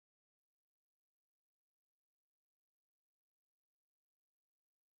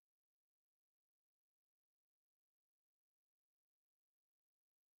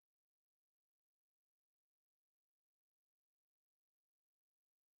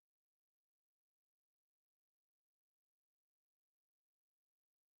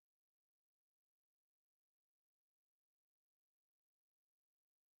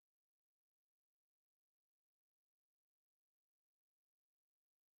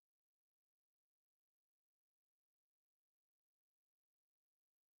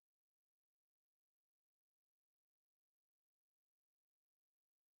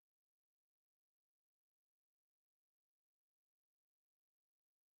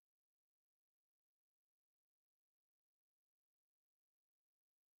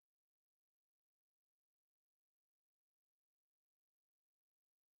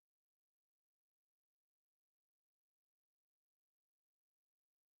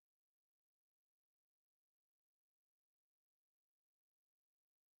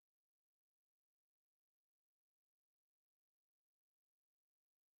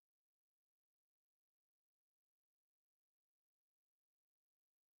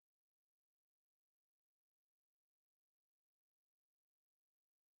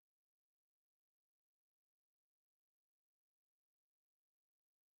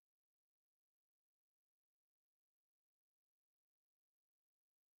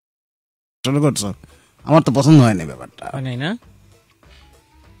করছো, আমার তো পছন্দ হয়নি ব্যাপারটা, না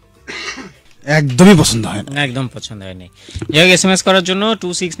একদমই পছন্দ হয় না, একদম পছন্দ হয়নি। যাই হোক, এসএমএস করার জন্য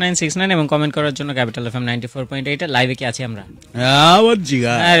 26969 এবং কমেন্ট করার জন্য ক্যাপিটাল এফএম 94.8 লাইভে কি আছি আমরা।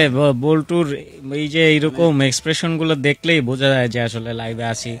 আরে বল্টুর এই যে এইরকম এক্সপ্রেশন গুলো দেখলেই বোঝা যায় যে আসলে লাইভে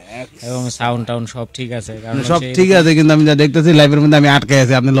আছি এবং সাউন্ড টাউন সব ঠিক আছে। কারণ সব ঠিক আছে, কিন্তু আমি যা দেখতেছি লাইভের মধ্যে আমি আটকে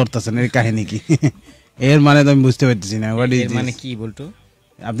আছি, আপনি লড়তেছেন, এর কাহিনী কি? এর মানে তো আমি বুঝতে পারতেছি না। মানে কি বল্টু?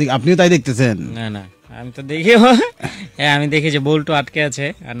 আপনিও তাই দেখতেছেন? না না, আমি তো দেখি, হ্যাঁ আমি দেখি যে বল্টু আটকে আছে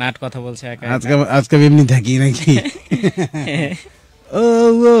আর নাট কথা বলছে একা। আজকে এমনি থাকি নাকি? ও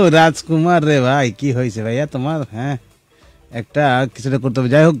রাজকুমার রে ভাই, কি হয়েছে ভাইয়া তোমার? হ্যাঁ, একটা কিছুটা করতে হবে।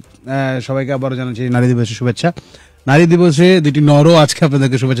 যাই হোক, সবাইকে আবারও জানাচ্ছি নারী দিবসের শুভেচ্ছা। নারী দিবসে দুটি নরও আজকে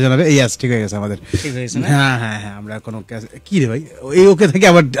আপনাদেরকে শুভেচ্ছা জানাবে। এই আজ ঠিক হয়ে গেছে আমাদের। হ্যাঁ হ্যাঁ হ্যাঁ, আমরা কোনো কি রে ভাই, এই ওকে থেকে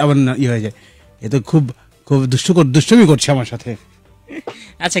আবার ই হয়ে যায়। এ তো খুব খুব দুষ্টুমি করছে আমার সাথে।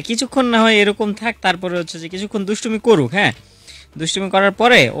 আচ্ছা, কিছুক্ষণ না হয় এরকম থাক, তারপরে হচ্ছে যে কিছুক্ষণ দুষ্টুমি করুক। হ্যাঁ, দুষ্টুমি করার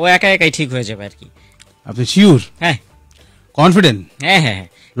পরে ও একা একাই ঠিক হয়ে যাবে আর কি। আপনি শিওর? হ্যাঁ, কনফিডেন্ট? হ্যাঁ হ্যাঁ,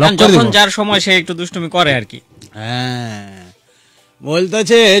 যখন যার সময় সে একটু দুষ্টুমি করে আর কি। হ্যাঁ,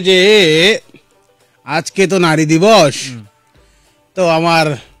 বলতেছে যে আজকে তো নারী দিবস, তো আমার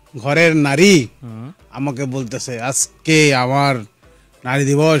ঘরের নারী আমাকে বলতেছে আজকে আমার নারী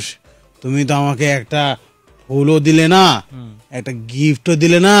দিবস, তুমি তো আমাকে একটা ফুলও দিলে না, একটা গিফটও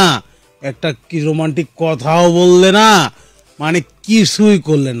দিলে না, একটা কি রোমান্টিক কথাও বললে না, মানে কিছুই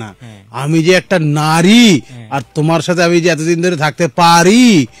করলে না। আমি যে একটা নারী আর তোমার সাথে আমি যে এতদিন ধরে থাকতে পারি,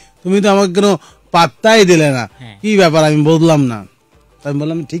 তুমি তো আমাকে কোনো পাত্তাই দিলে না, কি ব্যাপার? আমি বললাম না। আমি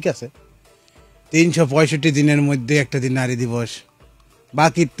বললাম ঠিক আছে, 365 দিনের মধ্যে একটা দিন নারী দিবস,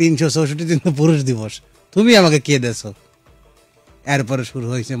 বাকি 364 দিন তো পুরুষ দিবস, তুমি আমাকে কে দেছো? এরপরে শুরু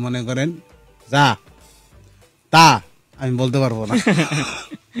হয়েছে মনে করেন যা তা, আমি বলতে পারবো না।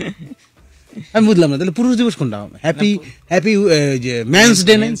 আমি বুঝলাম না, তাহলে পুরুষ দিবস কোনটা? হ্যাপি যে মেন্স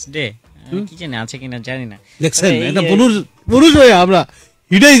ডে কি জানি আছে কিনা জানি না। দেখছেন, এটা পুরুষ হয়ে আমরা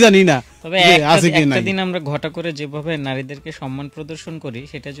এটাই জানি না। তবে একটা দিন আমরা ঘটা করে যেভাবে নারীদেরকে সম্মান প্রদর্শন করি,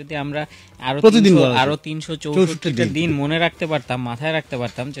 সেটা যদি আমরা আরো 364টা দিন মনে রাখতে পারতাম, মাথায় রাখতে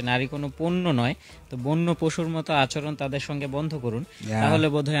পারতাম যে নারী কোনো পণ্য নয়, তো বন্য পশুর মতো আচরণ তাদের সঙ্গে বন্ধ করুন, তাহলে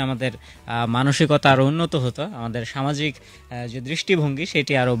বোধহয় আমাদের মানসিকতা আরো উন্নত হতো, আমাদের সামাজিক যে দৃষ্টিভঙ্গি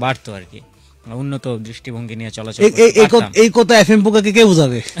সেটি আরো বাড়তো আর কি, উন্নত দৃষ্টিভঙ্গি নিয়ে চলাচল। এই কথা এফএম পোকাকে কে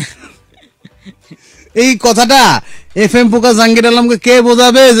বোঝাবে? এই কথাটা এফএম পোকা জাহাঙ্গীর আলমকে কে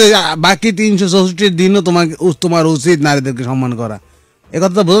বোঝাবে যে বাকি 364 দিনও তোমার উচিত নারীদেরকে সম্মান করা? এ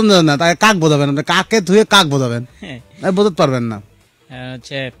কথা বোঝানো যাবে না। তাকে কাক বোঝাবেন? আপনি কাকে ধুয়ে কাক বোঝাবেন? বোঝাতে পারবেন না।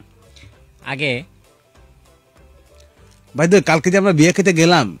 হচ্ছে আগে ভাই কালকে যে আমরা বিয়ে খেতে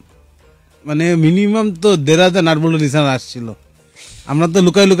গেলাম, মানে মিনিমাম তো 1,500 নাটবল্টু লিসেনার আসছিল। আমরা তো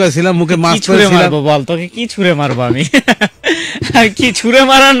লুকাই ছিলাম, মুখে মাস্ক পরে ছিলাম। বল তোকে কি ছুঁড়ে মারবো আমি? কি ছুঁড়ে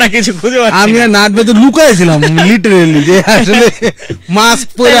মারার না কিছু খুঁজে পাচ্ছি। আমি নাটবে তো লুকাইছিলাম লিটারেলি, যে আসলে মাস্ক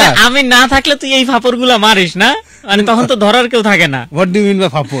পরে। আমি না থাকলে তুই এই ফাপড়গুলা মারিস না, মানে তখন তো ধরার কেউ থাকে না। What do you mean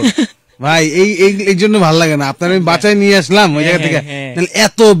by ফাপড়? ভাই এই জন্য ভালো লাগে না। আপনার আমি বাঁচাই নিয়ে আসলাম ওই জায়গা থেকে,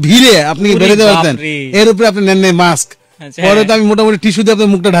 এত ভিড়ে আপনি বেরোতে পারতেন, এর উপরে আপনি নেন নাই মাস্ক। পরে তো আমি মোটামুটি টিস্যু দিয়ে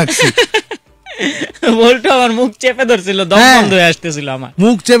আপনার মুখটা ঢাকছি। বলতো আমার মুখ চেপে ধরছিল, দম বন্ধ হয়ে আসতেছিল আমার।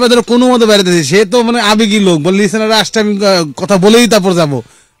 মুখ চেপে ধরে কোনো মতো বেরোতেছি। সে তো মানে আবেগী লোক, বল লিসেনার আসছে আমি কথা বলেই তারপর যাবো।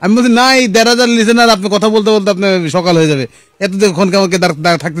 আমি বলছি না, এই 1,500 লিসেনার আপনি কথা বলতে বলতে আপনার সকাল হয়ে যাবে, এতক্ষণকে আমাকে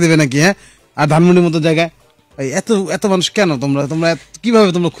থাকতে দেবে নাকি? হ্যাঁ, আর ধানমন্ডির মতো জায়গায় এত মানুষ কেন? তোমরা কিভাবে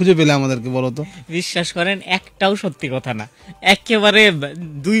খুঁজে পেলে আমাদেরকে বলো তো? বিশ্বাস করেন, একটাও সত্যি কথা না। একেবারে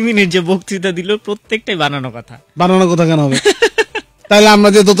 2 মিনিট যে বক্তৃতা দিল, প্রত্যেকটাই বানানো কথা। বানানো কথা কেন হবে? তাহলে আমরা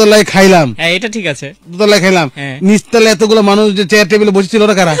যে দোতলায় খাইলাম, হ্যাঁ এটা ঠিক আছে, দোতলায় খাইলাম, নিচতলে এতগুলো মানুষ যে চেয়ার টেবিলে বসেছিল,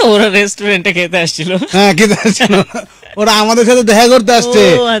 ওরা কারা? ওরা রেস্টুরেন্টে খেতে আসছিল। হ্যাঁ, খেতে আসছিল, ওরা আমাদের সাথে দেখা করতে আসছে,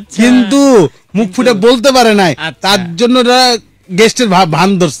 কিন্তু মুখ ফুটে বলতে পারে নাই, তার জন্য ওরা গেস্টের ভান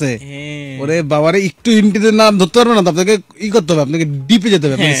ধরছে। ওরে বাবারে, একটু ইন্টিদের নাম ধরতে পারবে না, আপনাকে করতে হবে, আপনাকে ডিপে যেতে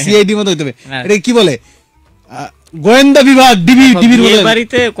হবে, সিআইডি মতো হইতে হবে। এটা কি বলে, গোয়েন্দা বিভাগ, ডিবির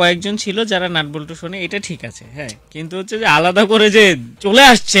বাড়িতে কয়েকজন ছিল যারা নাটবল্টু শোনে, এটা ঠিক আছে। হ্যাঁ, কিন্তু হচ্ছে যে আলাদা করে যে চলে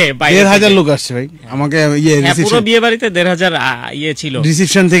আসছে 1,500 লোক আসছে ভাই আমাকে, পুরো বিয়ে বাড়িতে 1,500 ছিল।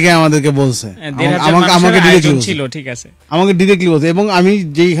 রিসেপশন থেকে আমাদেরকে বলছে, আমাকে ডিরেক্টলি ছিল, ঠিক আছে, আমাকে ডিরেক্টলি বলছে। এবং আমি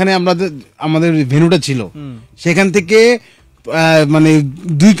যেখানে আমাদের ভেন্যুটা ছিল, সেখান থেকে মানে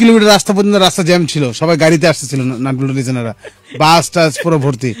 2 কিলোমিটার রাস্তা পর্যন্ত রাস্তা জ্যাম ছিল, সবাই গাড়িতে আসতেছিল নাটবল্টু লিসেনাররা, বাস টাস পুরো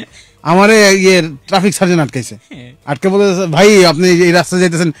ভর্তি। আমারে ট্রাফিক সার্জেন্ট আটকে বলে, ভাই আপনি এই রাস্তা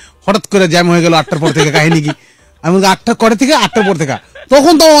যাইতেছেন, হঠাৎ করে জ্যাম হয়ে গেল 8টার পর থেকে, কাহিনী কি? আমি 8টা করে থেকে 8টার পর থেকে,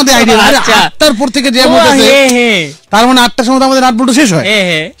 তখন তো আমাদের আইডিয়া 8টার পর থেকে জ্যাম হচ্ছে, তার মানে 8টার সময় আমাদের নাট বল্টু শেষ হয়।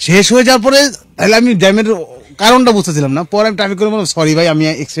 শেষ হয়ে যাওয়ার পরে তাহলে আমি জ্যামের কারণটা বুঝতেছিলাম না। পরে আমি ট্রাফিক করে বললাম সরি ভাই, আমি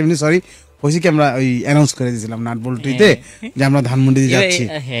এক্সট্রিমলি সরি। হয়েছে কি আমরা ওই অ্যানাউন্স করে দিয়েছিলাম নাট বল্টুতে যে আমরা ধানমন্ডি যাচ্ছি।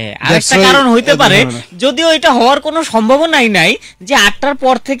 আরেকটা কারণ হইতে পারে, যদিও এটা হওয়ার কোনো সম্ভাবনাই নাই, যে 8টার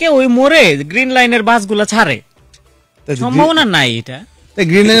পর থেকে ওই মোড়ে গ্রিন লাইনের বাসগুলো ছাড়ে, সম্ভাবনা নাই এটা।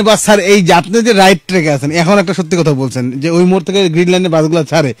 গ্রিন লাইনের বাস ছাড়ে, এই যে আপনি যে রাইট ট্রেকে আছেন এখন একটা সত্যি কথা বলছেন যে ওই মোড় থেকে গ্রিন লাইনের বাসগুলো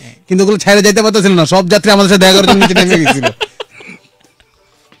ছাড়ে, কিন্তু ওগুলো ছাড়ে যাইতে পারতেছিল না, সব যাত্রী আমাদের সাথে দেখা করার জন্য নিচে নেমে গেছিল।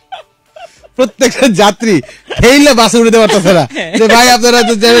 প্রত্যেকটা যাত্রী ফেইলে বাসে উঠতে পারতেছে না, যে ভাই আপনারা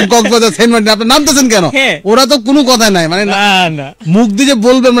তো যাবেন কক্সবাজার সেন্ট মার্টিন, আপনারা নামতেছেন কেন? ওরা তো কোনো কথা নাই, মানে মুখ দিয়ে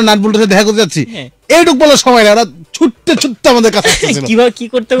বলবে আমরা নাট বল্টুর সাথে দেখা করতে যাচ্ছি, এইটুক বলার সময় না, ওরা ছুটতে ছুটতে আমাদের কাছে আসছিল। কিভাবে কি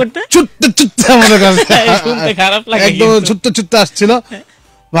করতে করতে ছুটতে ছুটতে আমাদের কাছে, শুনতে খারাপ লাগে, একদম ছুটতে ছুটতে আসছিল।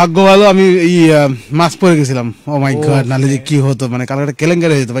 ভাগ্য ভালো আমি মাস্ক পরে গেছিলাম। ও মাই গড, নালে যে কি হতো, মানে কালকে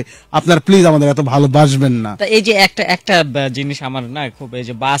কেলেঙ্কারি হয়ে যেত। ভাই আপনার প্লিজ আমাদের এত ভালোবাসবেন না। এই যে একটা জিনিস আমার না খুব, এই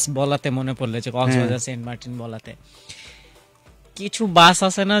যে বাস বলাতে মনে পড়লে, যে কক্সবাজার সেন্ট মার্টিন বলাতে কিছু বাস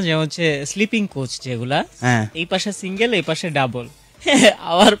আছে না, যে হচ্ছে স্লিপিং কোচ যেগুলা, এই পাশে সিঙ্গেল এই পাশে ডাবল,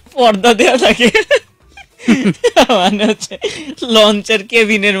 আবার পর্দা দেওয়া থাকে, মানে হচ্ছে লঞ্চের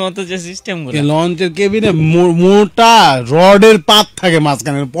কেবিনের মতো যে সিস্টেম গুলো, লঞ্চের কেবিনে মোটা রডের পাত থাকে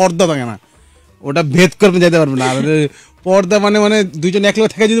মাঝখানে, পর্দা থাকে না, ওটা ভেদ করবে যেতে পারবে না। আর পর্দা মানে দুইজন এক লোক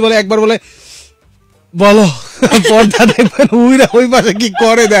থেকে যদি বলে একবার বলে বলো পর্দা দেখবেন, ওই পাশে কি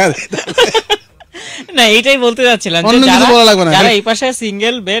করে দেখা না, এটাই বলতে যাচ্ছিলাম, যারা এই পাশে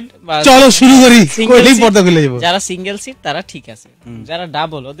সিঙ্গেল বেড, চলো শুরু করি, পর্দা খুলে যাবো। যারা সিঙ্গেল সিট তারা ঠিক আছে, যারা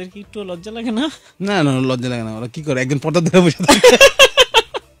ডাবল ওদের কি একটু লজ্জা লাগে না? না না লজ্জা লাগে না, ওরা কি করে একজন পর্দা ধরে বসে থাকে,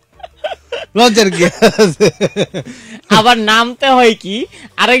 লজ্জার কি? আবার নামতে হয় কি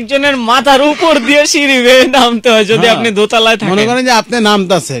আরেকজনের মাথার উপর দিয়ে সিঁড়ি বেয়ে নামতে হয়, যদি আপনি দোতলায় থাকেন। মনে করেন যে আপনি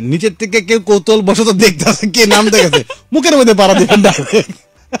নামতেছেন, নিচের থেকে কেউ কৌতূহল বশত দেখতেছে কে নামতে গেছে, মুখের মধ্যে পাড়া দিবেন,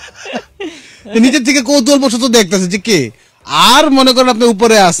 নিচের থেকে কৌতূহল বশত দেখতেছে যে কে। আর মনে করেন আপনি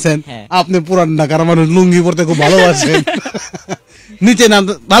উপরে আসছেন, আপনি পুরান ঢাকার মানুষ, লুঙ্গি পরতে খুব ভালোবাসেন, নিচে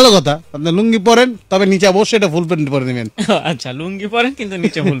নামতে ভালো কথা, আপনি লুঙ্গি পরেন, তবে নিচে অবশ্যই এটা ফুল প্যান্ট পরে নেবেন। আচ্ছা, লুঙ্গি পরেন কিন্তু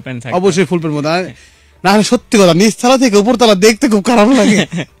নিচে ফুল প্যান্ট থাকে, অবশ্যই ফুল প্যান্ট পরে, না হলে সত্যি কথা নিচতলা থেকে উপরতলা দেখতে খুব খারাপ লাগে।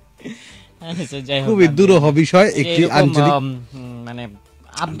 খুবই দুরূহ বিষয় একটি আঞ্চলিক, মানে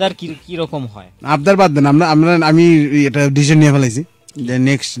আবদার কি রকম হয়, আবদার বাদ দেন, আমি এটা ডিসিশন নিয়ে ফেলাইছি যে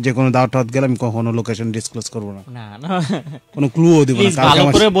নেক্সট যে কোনো দাওয়াত গেলে আমি কখনো লোকেশন ডিসক্লোজ করব না, কোনো ক্লুও দিব না, ভালো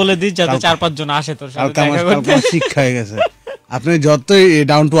করে বলে দিই যাতে 4-5 জন আসে তোর সাথে দেখা করতে। শিক্ষা হয়ে গেছে, আপনি যতই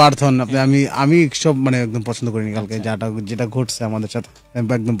ডাউন টু আর্থ হন, আমি সব মানে একদম পছন্দ করিনি। কালকে যেটা ঘটছে আমাদের সাথে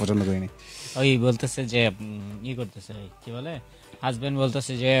একদম পছন্দ করিনি। ওই বলতেছে যে ই করতেছে, কি বলে, হাজবেন্ড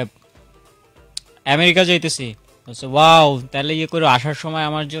বলতেছে যে আমেরিকা যাইতেছি, বলছে ওয়াও, তাহলে ইয়ে করে আসার সময়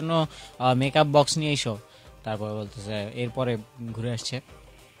আমার জন্য মেকআপ বক্স নিয়ে এসো। তারপর বলতেছে এরপরে ঘুরে আসছে,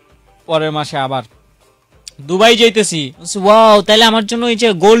 পরের মাসে আবার দুবাই যাইতেছি, ওয়াও, তাহলে আমার জন্য এই যে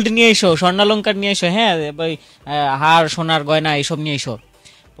গোল্ড নিয়ে এসো, স্বর্ণালঙ্কার নিয়ে এসো, হ্যাঁ হার সোনার গয়না এইসব নিয়ে এসো।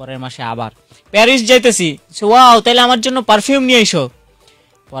 পরের মাসে আবার প্যারিস যাইতেছি, ওয়াও, তাহলে আমার জন্য পারফিউম নিয়ে এসো।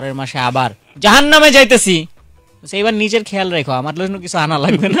 পরের মাসে আবার জাহান্নামে যাইতেছি, এইবার নিজের খেয়াল রেখো, আমার জন্য কিছু আনা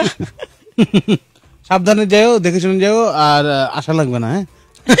লাগবে না, সাবধানে যাও, দেখে শুনে যাও, আর আশা লাগবে না, হ্যাঁ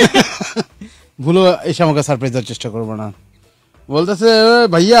ভুলো এসে আমাকে সারপ্রাইজ দেওয়ার চেষ্টা করবো না। বলতেছে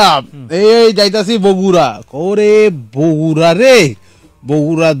ভাইয়া এই যাইতাছি বগুড়া, ওরে বগুড়া রে,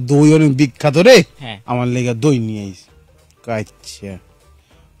 বগুড়া দই অনেক বিখ্যাত রে, আমার লেগে দই নিয়ে আইস। আচ্ছা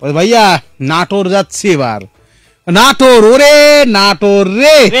ভাইয়া নাটোর যাচ্ছি এবার, নাটোর, ওরে নাটোর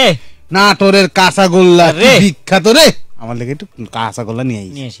রে, নাটোরের কাঁচাগোল্লা বিখ্যাত রে, আমার লেগে একটু কাঁচাগোল্লা নিয়ে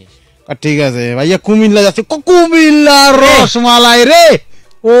আইস। ঠিক আছে ভাইয়া কুমিল্লা যাচ্ছি, কুমিল্লার রসমালাই রে,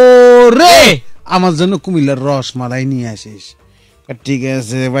 ও রে আমার জন্য কুমিল্লার রসমালাই নিয়ে আসিস। ঠিক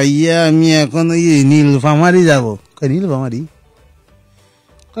আছে ভাইয়া আমি এখন নীলফামারি যাবো।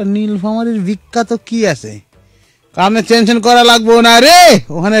 নীলফামারির বিখ্যাত কি আছে, কারণে টেনশন করা লাগবো না রে,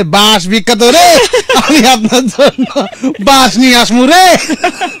 ওখানে বাঁশ বিখ্যাত রে, আমি আপনার জন্য বাঁশ নিয়ে আসমু রে,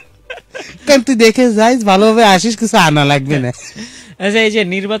 কারণ তুই দেখে যাইস ভালোভাবে আসিস, কিছু আনা লাগবে না। আচ্ছা, এই যে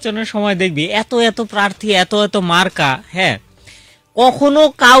নির্বাচনের সময় দেখবি এত এত প্রার্থী, এত এত মার্কা, হ্যাঁ কখনো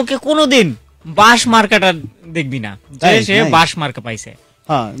কাউকে কোনোদিন বাঁশ মার্কাটা দেখবি না যে সে বাঁশ মার্কা পাইছে।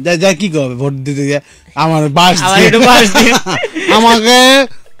 হ্যাঁ যা কি করবে ভোট দিতে, আমার বাঁশ আমাকে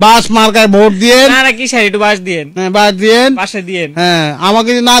বাঁশ মার্কায় ভোট দিয়ে, না কি স্যার একটু বাঁশ দিয়েন, বাঁশ দিয়েন, পাশে দিয়েন, হ্যাঁ আমাকে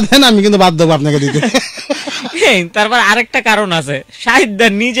যদি না দেন আমি কিন্তু বাধ্য হবো আপনাকে দিতে। তারপর আরেকটা কারণ আছে,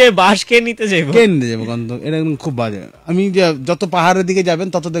 সাহিদার নিজে বাঁশ কে নিতে যাবো, কে নিতে যাবো, কারণ এটা খুব বাজে। আমি যত পাহাড়ের দিকে যাবেন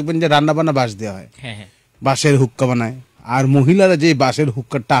তত দেখবেন যে রান্না বান্না বাঁশ দেওয়া হয়, বাঁশের হুক্কা বানায়, আর মহিলারা যে বাঁশের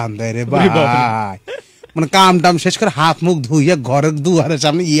হুক্কা টান দেয় রে ভাই, মানে কাম টাম শেষ করে হাত মুখ ধুইয়া ঘরের দুয়ারের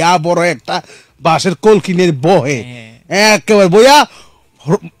সামনে ইয়া বড় একটা বাঁশের কোল কিনে বহে, একেবারে বইয়া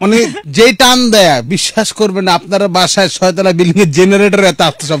মানে যেই টান দেয় বিশ্বাস করবেন না, আপনারা বাসায় 6 তলা বিল্ডিং এর জেনারেটর এত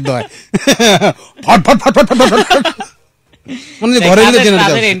আত্মশব্দ হয়, ফট ফট ফট ফট ফট ফট, মানে ঘরের ভিতরে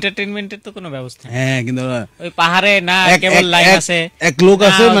জেনারেটর। তাদের এন্টারটেইনমেন্টের তো কোনো ব্যবস্থা নেই। হ্যাঁ, কিন্তু ওই পাহাড়ে না কেবল লাইন আছে, এক লোক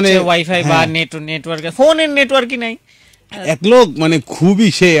আছে মানে ওয়াইফাই বা নেটওয়ার্ক, ফোনের নেটওয়ার্কই নাই। এক লোক মানে খুবই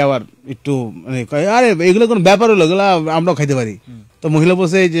সে আবার একটু মানে আরে এগুলো কোনো ব্যাপার হলো, এগুলো আমরাও খাইতে পারি। তো মহিলা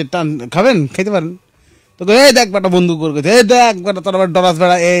বসে যে টান খাবেন খাইতে পারেন, তো এই দেখ বেটা বন্ধু করে এই দেখ বেটা তোর আবার ডরাস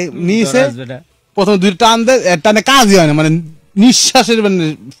বেড়া এই নিয়েছে, প্রথম 2 টান দেয়, টানে কাজই হয় না, মানে নিঃশ্বাসের মানে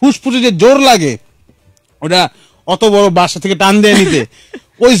ফুসফুসে যে জোর লাগে ওটা অত বড় বাসা থেকে টান দিয়ে নিতে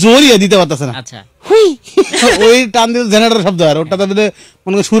ওই জোরই দিতে পারতেছে না। আচ্ছা, ওই টান দিতে জেনারেটর শব্দ হয়, ওটা তাদের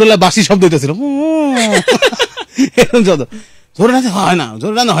মনে করি সুরেলা বাসি শব্দ হইতেছিল, এরকম শব্দ। জোরে টানতে হয় না,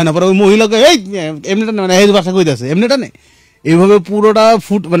 জোরে টানতে হয় না, পরে ওই মহিলাকে এই এমনি টানে, মানে এই বাসা কইতেছে এমনি টানে, এইভাবে পুরোটা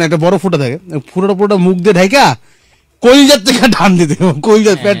ফুট মানে একটা বড় ফুটা থাকে, পুরোটা মুখ দিয়ে ঢাইকা কলিজার থেকে টান দিতে,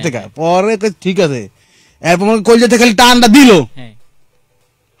 কলিজার পেট থেকে, পরে ঠিক আছে, এরপর কলিজার থেকে খালি টানটা দিল,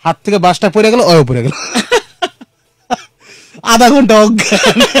 হাত থেকে বাসটা পড়ে গেল, ওই পড়ে গেল, আধা ঘন্টা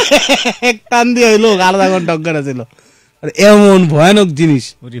অজ্ঞান, এক টান দিয়ে লোক আধা ঘন্টা অজ্ঞান ছিল। এমন ভয়ানক জিনিস,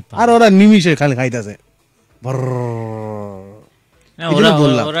 আর ওরা নিমিশে খালি খাইতেছে।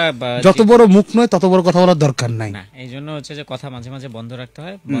 যত বড় মুখ নয় তত বড় কথা বলার দরকার নাই, এই জন্য হচ্ছে যে কথা মাঝে মাঝে বন্ধ রাখতে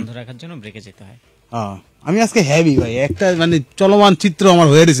হয়, বন্ধ রাখার জন্য ব্রেকে যেতে হয়। আমি আজকে হ্যাভি ভাই, একটা মানে চলমান চিত্র আমার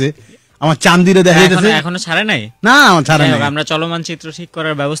হয়ে গেছে, আমার চান্দিরে দেখা যাচ্ছে, এখনো ছাড়ে নাই না, আমার ছাড়ে নাই, আমরা চলমান চিত্র ঠিক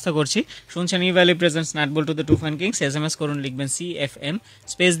করার ব্যবস্থা করছি। শুনছেন ই valley presents nut Boltu the টুফান Kings. SMS করুন, লিখবেন CFM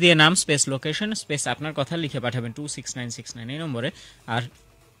স্পেস দিয়ে নাম স্পেস লোকেশন স্পেস আপনার কথা লিখে পাঠাবেন 26969 এই নম্বরে।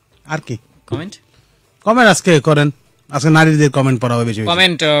 আর কি কমেন্ট আজকে করেন, আজকে নারীদের কমেন্ট পড়া হবে। বেশি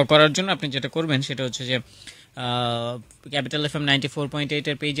কমেন্ট করার জন্য আপনি যেটা করবেন সেটা হচ্ছে যে ক্যাপিটাল FM 94.8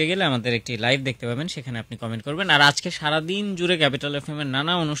 এর পেজে গেলে আমাদের একটি লাইভ দেখতে পাবেন, সেখানে আপনি কমেন্ট করবেন। আর আজকে সারাদিন জুড়ে ক্যাপিটাল FM এর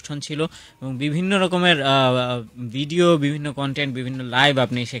নানা অনুষ্ঠান ছিল এবং বিভিন্ন রকমের ভিডিও, বিভিন্ন কন্টেন্ট, বিভিন্ন লাইভ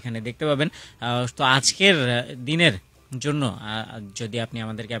আপনি সেখানে দেখতে পাবেন। তো আজকের দিনের জন্য যদি আপনি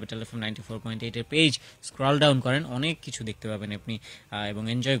আমাদের ক্যাপিটাল FM 94.8 এর পেজ স্ক্রল ডাউন করেন, অনেক কিছু দেখতে পাবেন আপনি এবং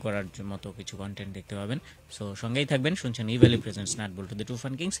এনজয় করার মতো কিছু কন্টেন্ট দেখতে পাবেন। সো সঙ্গেই থাকবেন, শুনছেন ই valley presents nut Boltu the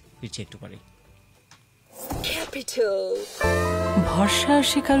টুফান Kings. ফিরছি একটু পরে। ভরসা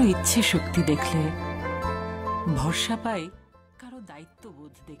আসে কারো ইচ্ছে শক্তি দেখলে, ভরসা পাই কারো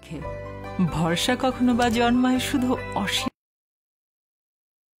দায়িত্ববোধ দেখে, ভরসা কখনো বা জন্মায় শুধু অসীম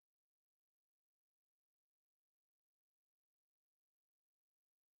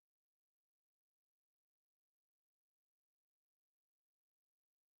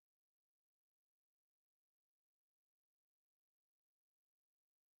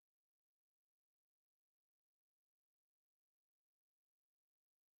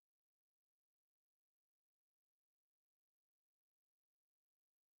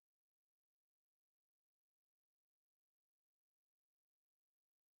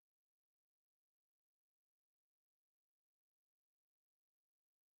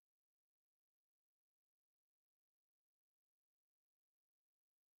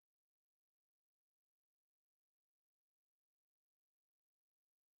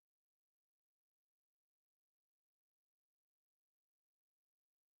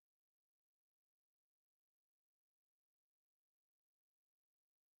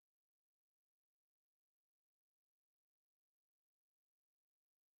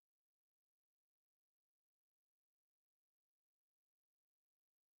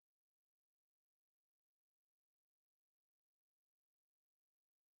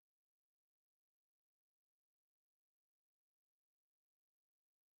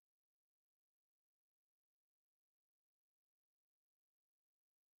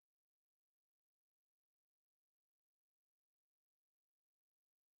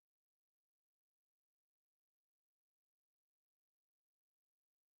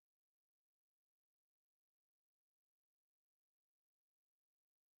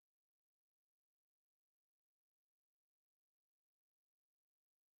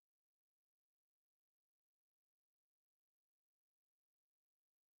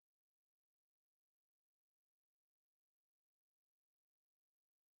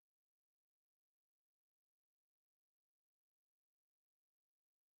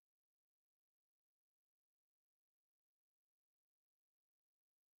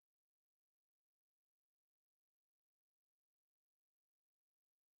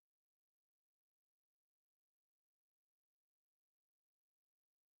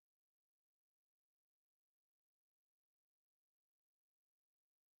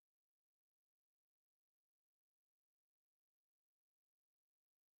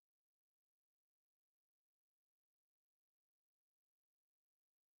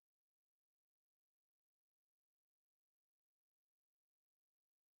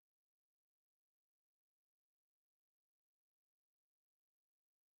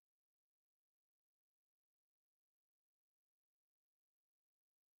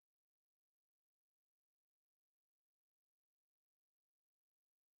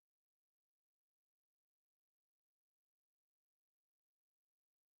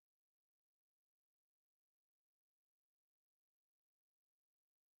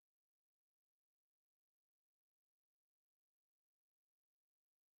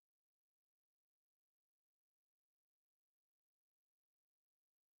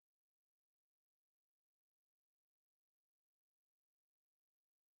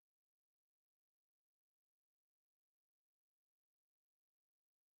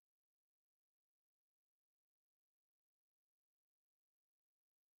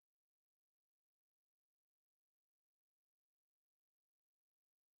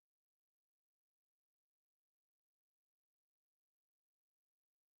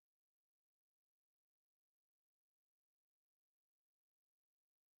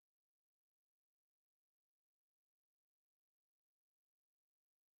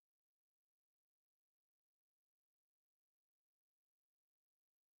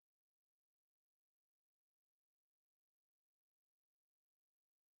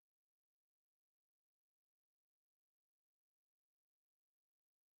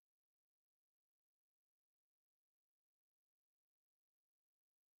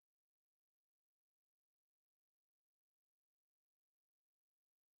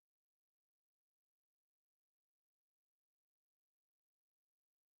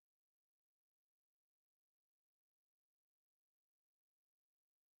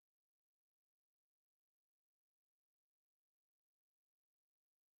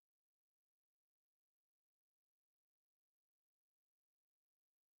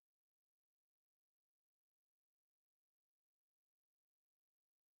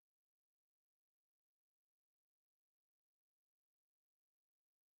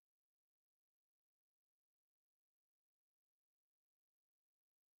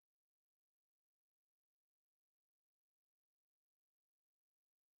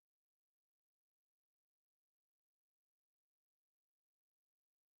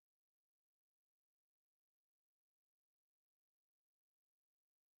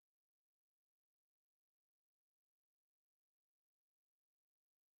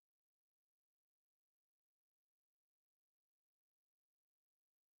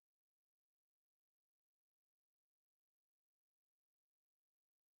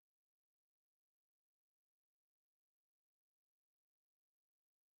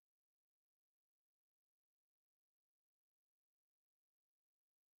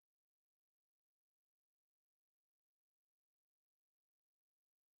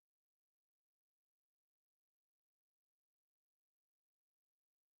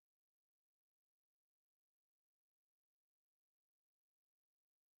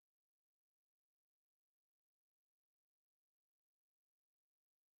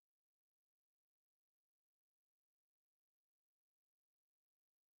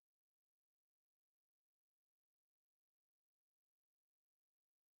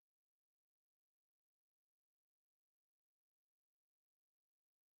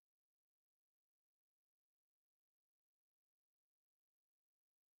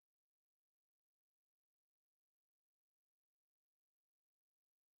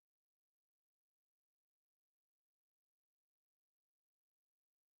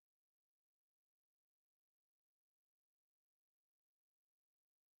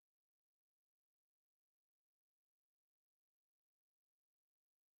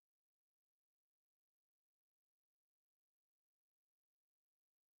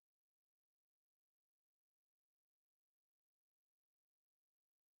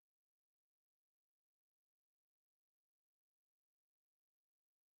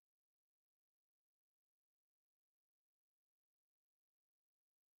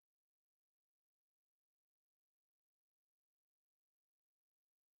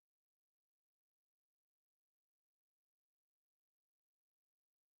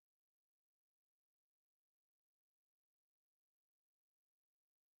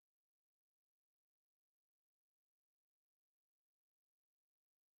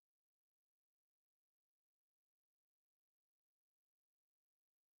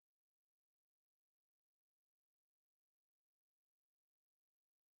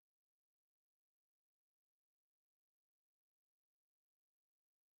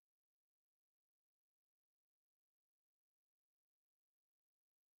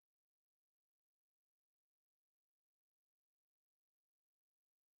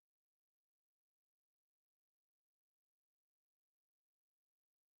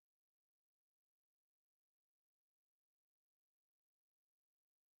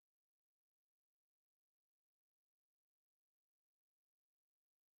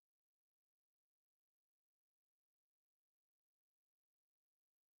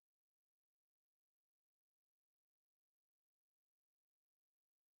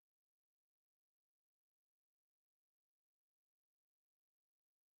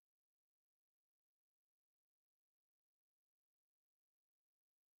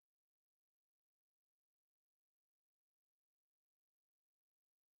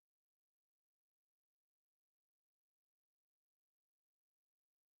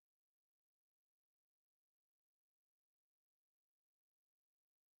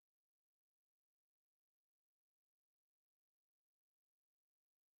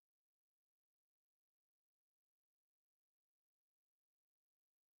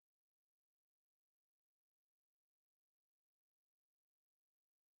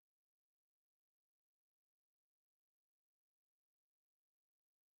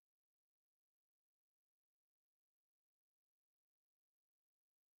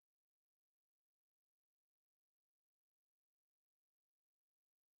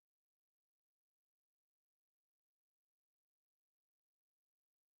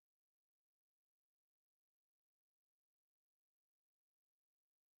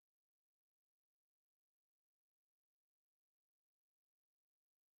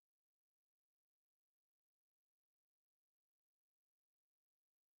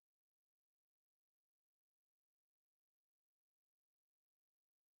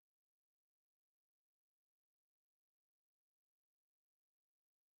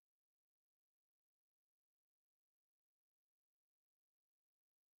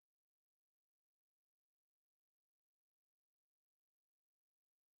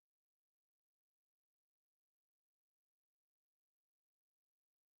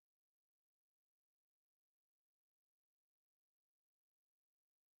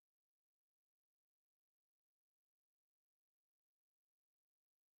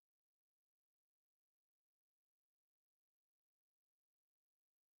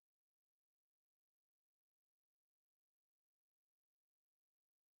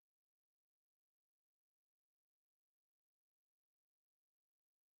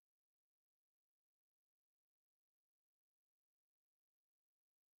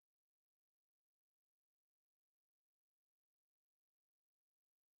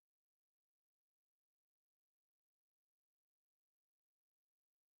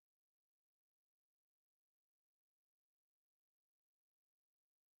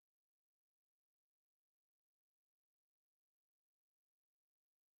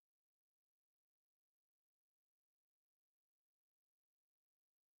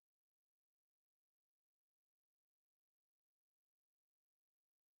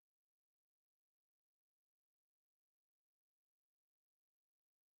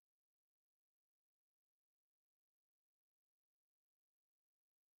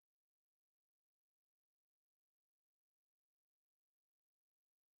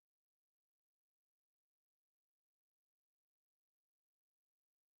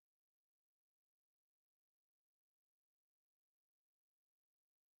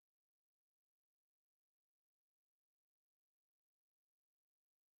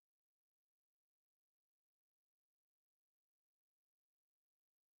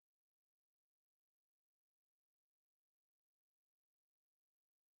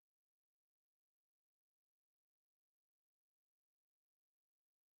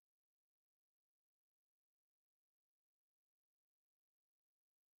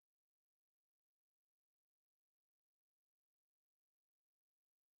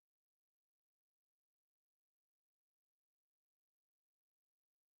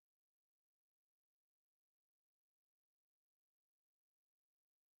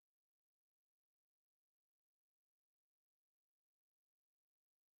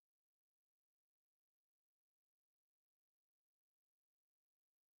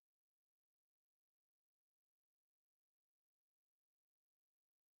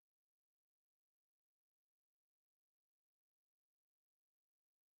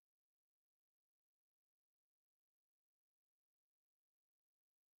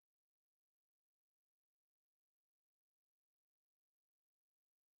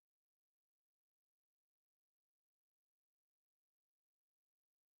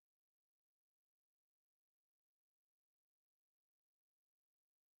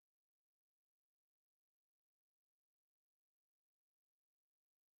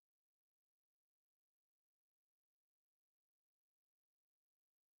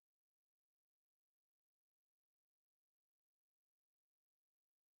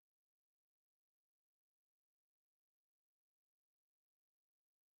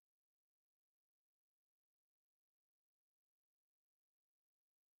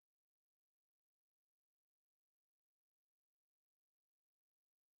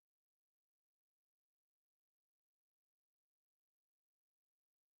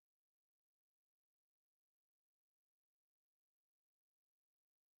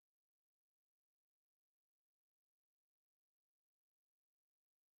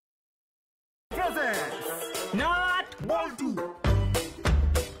Not Boltu.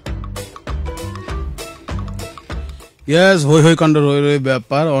 ইয়েস, হই হই কাণ্ড রই রই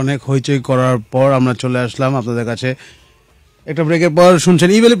ব্যাপার। অনেক হইচই করার পর আমরা চলে আসলাম আপনাদের কাছে। একটা ব্রেকের পর শুনছেন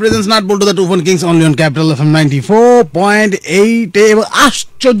ইভেলি presence not Boltu the two phone Kings only on capital FM 94.8 এ।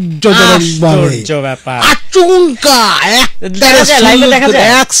 আশ্চর্যজনক ব্যাপার, আচমকা লাইভে দেখা যায়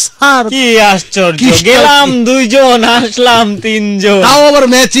কি আশ্চর্য। গেলাম দুইজন, আসলাম তিনজন, তাও আবার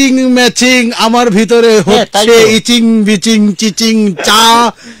ম্যাচিং ম্যাচিং। আমার ভিতরে হচ্ছে ইচিং বিচিং চিচিং চা।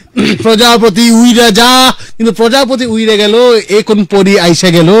 প্রজাপতি উইরা যা, কিন্তু প্রজাপতি উইরে গেল, এ কোন পরি আইসা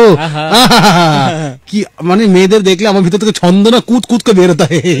গেল। কি মানে মেয়েদের দেখলে আমার ভিতর থেকে ছন্দ না কুত কুতকে বেরোতে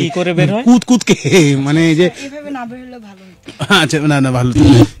হয়, কুত কুতকে, মানে যে আচ্ছা না না ভালো।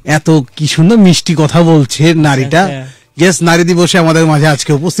 এত কি সুন্দর মিষ্টি কথা বলছে নারীটা। ইয়েস, নারী দিবসে আমাদের মাঝে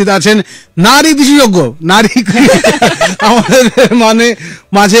আজকে উপস্থিত আছেন নারী বিশেষজ্ঞ, নারী আমাদের মানে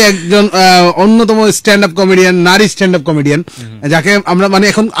মাঝে একজন অন্যতম স্ট্যান্ড আপ কমেডিয়ান, নারী স্ট্যান্ড আপ কমেডিয়ান, যাকে আমরা মানে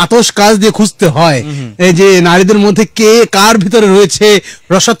এখন আতশ কাজ দিয়ে খুঁজতে হয়, এই যে নারীদের মধ্যে কে কার ভিতরে রয়েছে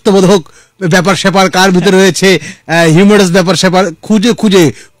রসত্ববোধক ব্যাপার স্যাপার, কার ভিতরে রয়েছে হিউমারাস ব্যাপার স্যাপার, খুঁজে খুঁজে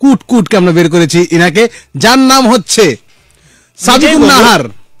কুট কুটকে আমরা বের করেছি ইনাকে, যার নাম হচ্ছে সাবিকুন নাহার।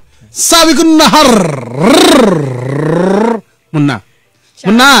 সাবিকুন নাহার মুন্না,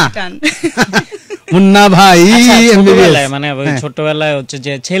 মুন্না মুন্না ভাই। মানে ছোটবেলায় হচ্ছে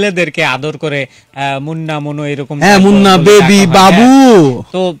যে ছেলেদেরকে আদর করে মুন্না মনু এরকম, হ্যাঁ মুন্না বেবি বাবু।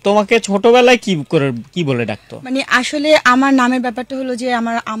 তো তোমাকে ছোটবেলায় কি বলে ডাকতো? মানে আসলে আমার নামের ব্যাপারটা হলো যে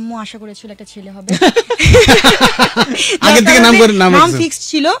আমার আম্মু আশা করেছিল একটা ছেলে হবে, আগে থেকে নাম ফিক্সড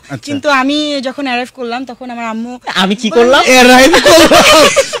ছিল। কিন্তু আমি যখন অ্যারাইভ করলাম তখন আমার আম্মু, আমি কি করলাম, অ্যারাইভ করলাম,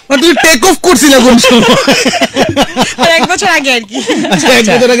 তুই টেক অফ করছিস কোন সময়? এক বছর আগে আর কি। আচ্ছা, এক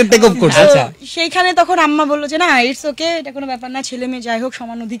বছর আগে টেক অফ করছিস। সেইখানে তখন আম্মা বললো যে না ইটস ওকে, এটা কোনো ব্যাপার না, ছেলে মেয়ে যাই হোক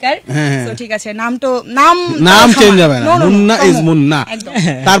সমান অধিকার। তো ঠিক আছে, নাম চেঞ্জ হবে না, মুন্না ইজ মুন্না।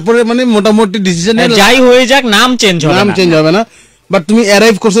 তারপরে মানে মোটামুটি ডিসিশন যাই হয়ে যাক, নাম চেঞ্জ হবে না। বাট তুমি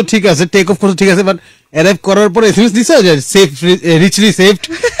অ্যারাইভ করছো ঠিক আছে, টেক অফ করছো ঠিক আছে, বাট অ্যারাইভ করার পরে এসএমএস দিছো যে সেফ রিচলি সেভড,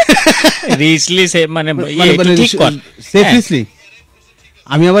 রিচলি সেভ মানে ঠিক কর সেফলি।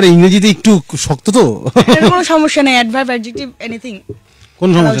 আমি আবার ইংরেজিতে একটু শক্ত, তো কোনো সমস্যা নেই, অ্যাডভার্ব অ্যাডজেক্টিভ এনিথিং কোন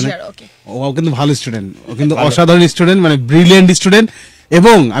সমস্যা নেই। ও কিন্তু ভালো স্টুডেন্ট, ও কিন্তু অসাধারণ স্টুডেন্ট, মানে ব্রিলিয়েন্ট স্টুডেন্ট।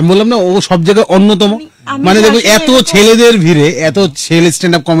 এবং আমি বললাম না, ও সব জায়গায় অন্যতম। মানে দেখো এত ছেলেদের ভিড়ে, এত ছেলে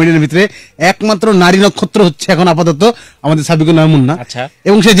স্ট্যান্ড আপ কমেডির ভিতরে একমাত্র নারী নক্ষত্র হচ্ছে এখন আপাতত আমাদের সাবিকুন নাহার মুন্না।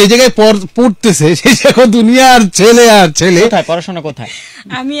 এবং সে যে জায়গায় পড়তেছে সেই জায়গায় দুনিয়ার ছেলে আর ছেলে। কোথায় পড়াশোনা কোথায়?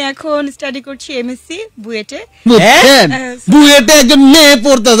 আমি এখন স্টাডি করছি এমএসসি বুয়েটে। বুয়েটে একজন মেয়ে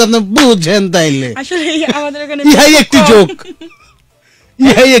পড়তেছে, আপনি বুঝেন তাইলে? আসলে আমাদের ওখানে ইহাই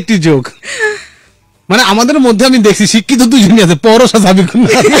একটি জোক। মানে আমাদের মধ্যে আমি দেখছি শিক্ষিত দুজনই আছে, পরশা সাবিকুন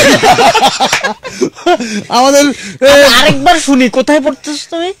নাহার। আমাদের আরেকবার শুনি, কোথায় পড়তেছ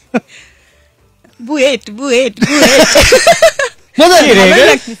তুমি? বুয়েট।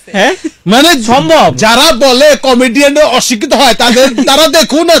 মানে সম্ভব যারা বলে কমেডিয়ান অশিক্ষিত হয় তারা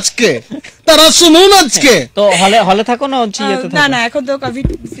দেখুন আজকে, তারা শুনুন আজকে। তো হলে থাকো না? না এখন তো কোভিড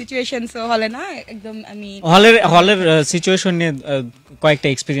সিচুয়েশন, সো হলে না, একদম আমি হলের সিচুয়েশন নিয়ে কয়েকটা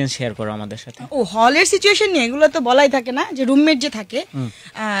এক্সপেরিয়েন্স শেয়ার করো আমাদের সাথে। ও হলের সিচুয়েশন নিয়ে এগুলো তো বলাই থাকে না, যে রুমমেট যে থাকে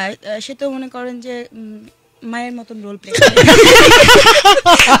সে তো মনে করেন যে মায়ের মতন রোল প্লে করে।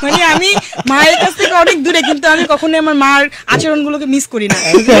 মানে আমি মায়ের কাছ থেকে অনেক দূরে, কিন্তু আমি কখনোই আমার মার আচরণগুলোকে মিস করি না।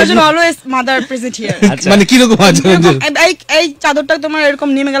 Always mother present here. মানে কি রকম আচরণ? এই চাদরটা তোমার এরকম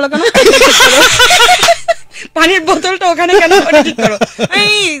নেমে গেল কেন? পানির বোতলটা ওখানে কেন? ঠিক করো।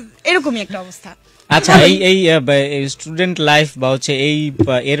 এরকমই একটা অবস্থা। আচ্ছা, এই স্টুডেন্ট লাইফ বা হচ্ছে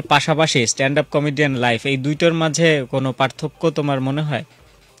এর পাশাপাশি স্ট্যান্ড আপ কমেডিয়ান লাইফ, এই দুইটার মাঝে কোনো পার্থক্য তোমার মনে হয়?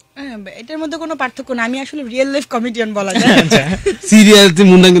 এটার মধ্যে কোনো পার্থক্য না, আমি আসলে রিয়েল লাইফ কমেডিয়ান বলা যায়। সিরিয়াসলি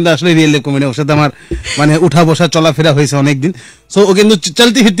মুন্না কিন্তু আসলে রিয়েল লাইফ কমেডিয়ান। ওর সাথে আমার মানে উঠা বসা চলাফেরা হয়েছে অনেকদিন। সো ও কিন্তু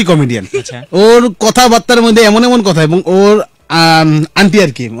চলতি ফিরতি কমেডিয়ান। ওর কথাবার্তার মধ্যে এমন এমন কথা, এবং ওর আন্টি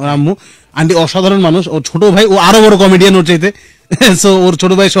আর কি, ওর আম্মু আন্টি অসাধারণ মানুষ। ওর ছোট ভাই ও আরো বড় কমেডিয়ান ওর চাইতে। সো ওর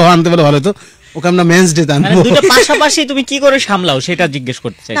ছোট ভাই সহ আনতে পারলে ভালো হতো। ওকে আমরা মেন্স ডে আনবো। দুটো পাশাপাশি তুমি কি করে সামলাও সেটা জিজ্ঞেস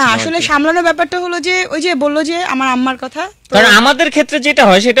করতে চাই। না আসলে সামলানোর ব্যাপারটা হলো যে ওই যে বললো যে আমার আম্মার কথা, কারণ আমাদের ক্ষেত্রে যেটা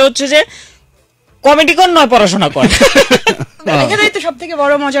হয় সেটা হচ্ছে যে কমেডি কর নয় পড়াশোনা কর। এখানেই তো সবথেকে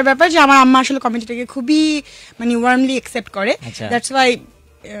বড় মজার ব্যাপার যে আমার আম্মা আসলে কমেডিটাকে খুবই মানে ওয়ার্মলি অ্যাকসেপ্ট করে। That's why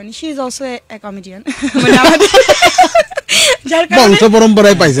she is also a comedian. মানে আমাদের বংশ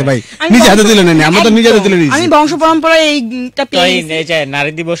পরম্পরায় পাইছে ভাই, নিজে হাতে তুলে নেন, আমরা তো নিজে হাতে তুলে নিয়েছি। আমি বংশ পরম্পরায় এইটা পেয়েছি। এই যে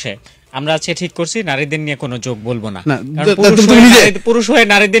নারী দিবসে আমরা আজকে ঠিক করছি নারীদের নিয়ে কোনো যোগ বলবো না। পুরুষ হয়ে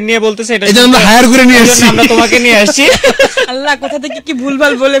নারীদের নিয়ে বলতেছে, এটা আমরা হায়ার করে নিয়ে আসছি, আমরা তোমাকে নিয়ে আসছি। আল্লাহ, কোথা থেকে কি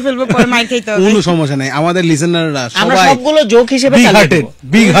ভুলভাল বলে ফেলবো, পরে মাইর খাইতে হবে। কোনো সমস্যা নাই, আমাদের লিসেনাররা আমরা সবাই সবগুলো জোক হিসেবে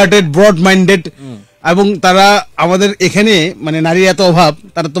বিগ হার্টেড, ব্রড মাইন্ডেড, এবং তারা আমাদের এখানে মানে নারীর এত অভাব,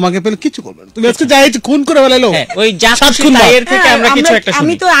 তারা তোমাকে পেলে কিছু করবে না। তুমি আজকে যাই খুন করে ফেলাইলো, ওই জাতির থেকে আমরা কিছু একটা শুনি।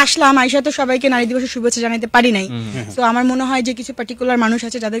 আমি তো আসলাম, আইসা তো সবাইকে নারী দিবসের শুভেচ্ছা জানাতে পারি নাই। তো আমার মনে হয় যে কিছু পার্টিকুলার মানুষ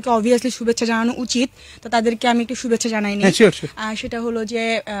আছে যাদেরকে অবভিয়াসলি শুভেচ্ছা জানানো উচিত, তো তাদেরকে আমি একটু শুভেচ্ছা জানাইনি। সেটা হলো যে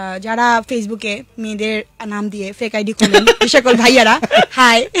যারা ফেসবুকে মেয়েদের নাম দিয়ে ফেক আইডি খোলেন, সকল ভাইয়ারা,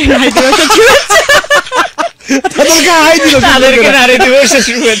 হাই, নারী দিবসের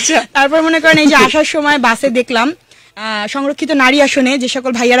শুভেচ্ছা। তারপর মনে করেন এই যে আসার সময় বাসে দেখলাম সংরক্ষিত নারী আসনে যে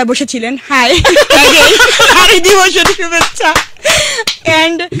সকল ভাইয়ারা বসেছিলেন, হাই, নারী দিবসের শুভেচ্ছা।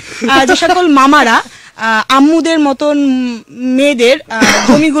 এন্ড যে সকল মামারা আম্মুদের মতন মেয়েদের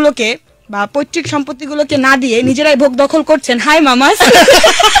জমিগুলোকে বা পৈতৃক সম্পত্তিগুলোকে না দিয়ে নিজেরাই ভোগ দখল করছেন, হাই মামাস,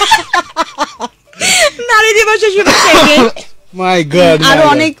 নারী দিবসের শুভেচ্ছা। আরো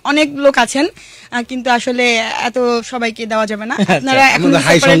অনেক অনেক লোক আছেন, কিন্তু আসলে এত সবাইকে দেওয়া যাবে না, আপনারা এখন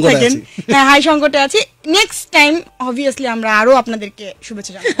থাকেন। হ্যাঁ, হাই সংকটে আছি। নেক্সট টাইম অবভিয়াসলি আমরা আরো আপনাদেরকে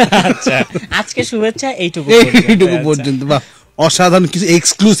শুভেচ্ছা জানাবো। আচ্ছা, আজকে শুভেচ্ছা এইটুকু পর্যন্ত। বাহ, অসাধারণ কিছু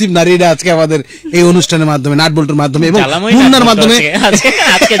এক্সক্লুসিভ নারীরা আজকে আমাদের এই অনুষ্ঠানের মাধ্যমে, নাট বল্টুর মাধ্যমে এবং মুন্নার মাধ্যমে,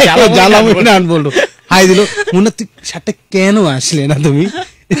 নাট বল্টু হাই দিল। মুন্না, তুই শার্টটা কেন আসলে না তুমি?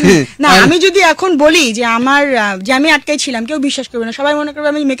 না, আমি যদি এখন বলি যে আমার যে আমি আটকাই ছিলাম, কেউ বিশ্বাস করবে না, সবাই মনে করবে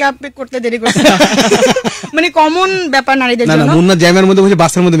আমি মেকআপ করতে দেরি করছি। মানে কমন ব্যাপার নারীদের জন্য। না, মুন্না জ্যামের মধ্যে বসে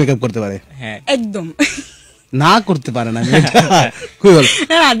বাসের মধ্যে মেকআপ করতে পারে, একদম না করতে পারে না।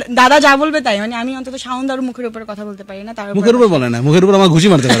 দাদা যা বলবে তাই, মানে আমি অন্তত শাওন দারুর মুখের উপরে কথা বলতে পারি না, তার মুখের উপর বলে না, মুখের উপর আমার ঘুষি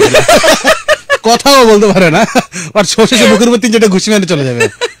মারতে পারে, কথাও বলতে পারে না, আর শেষে মুখের উপর 3-4টা ঘুষি মেরে চলে যাবে।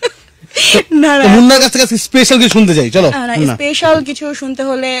 মুন্নার কাছ থেকে স্পেশাল কিছু শুনতে চাই, চলো। স্পেশাল কিছু শুনতে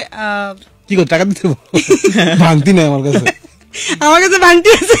হলে কি করতে, টাকা দিতে? ভাঙতি নাই আমার কাছে, আমার কাছে ভাঙতি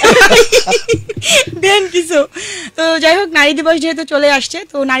আছে, দেন কিছু। তো যাই হোক, নারী দিবস যেহেতু চলে আসছে,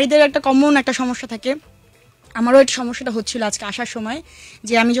 তো নারীদের একটা কমন একটা সমস্যা থাকে। আমারও একটা সমস্যাটা হচ্ছিল আজকে আসার সময়,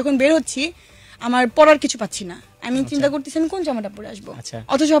 যে আমি যখন বের হচ্ছি আমার পরার কিছু পাচ্ছি না। আমি চিন্তা করতেছি আমি কোন জামাটা পরে আসবো,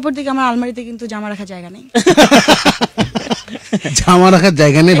 অথচ অপর দিকে আমার আলমারিতে কিন্তু জামা রাখার জায়গা নেই। জামা রাখার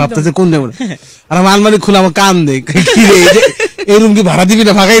জায়গা নেই, ভাবতেছে কোন জামা, আর আমার আলমারি খুলে আমার কান দেখ, এই রুম কি ভাড়া দিবি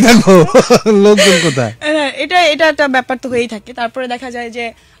না, ফাঁকাই থাকবো, লোকজন কোথায়? এটা একটা ব্যাপার তো হয়েই থাকে। তারপরে দেখা যায় যে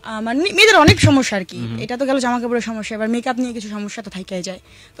মানে মেয়েদের অনেক সমস্যা আর কি। এটা তো গেল জামা কাপড়ের সমস্যা, এবার মেকআপ নিয়ে কিছু সমস্যা তো থাকাই যায়,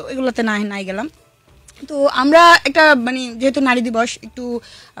 তো এগুলোতে নাই গেলাম। তো আমরা একটা মানে যেহেতু নারী দিবস, একটু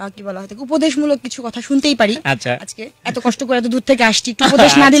কি বলা হয়, উপদেশমূলক কিছু কথা শুনতেই পারি। আজকে এত কষ্ট করে এত দূর থেকে আসছি, একটু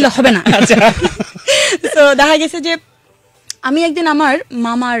উপদেশ না দিলে হবে না। তো দেখা গেছে যে আমি একদিন আমার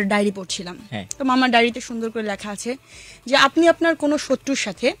মামার ডায়েরি পড়ছিলাম, তো মামার ডায়েরিতে সুন্দর করে লেখা আছে যে আপনি আপনার কোনো শত্রুর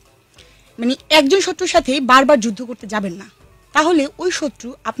সাথে, মানে একজন শত্রুর সাথেই বারবার যুদ্ধ করতে যাবেন না, তাহলে ওই শত্রু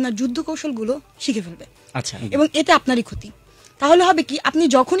আপনার যুদ্ধ কৌশলগুলো শিখে ফেলবে, এবং এতে আপনারই ক্ষতি। তাহলে হবে কি, আপনি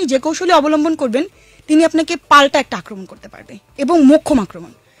যখনই যে কৌশলে অবলম্বন করবেন তিনি আপনাকে পাল্টা একটা আক্রমণ করতে পারবে, এবং মোক্ষম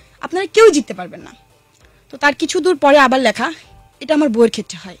আক্রমণ, আপনারা কেউ জিততে পারবেন না। তো তার কিছু দূর পরে আবার লেখা, এটা আমার বউয়ের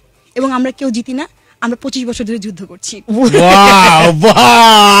ক্ষেত্রে হয়, এবং আমরা কেউ জিতি না, আমরা 25 বছর ধরে যুদ্ধ করছি।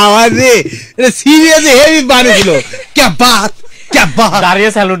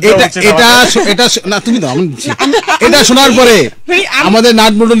 এটা শোনার পরে আমাদের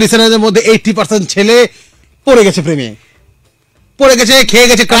নাট বল্টু লিসেনারদের মধ্যে 80% ছেলে পড়ে গেছে প্রেমে, পড়ে গেছে, খেয়ে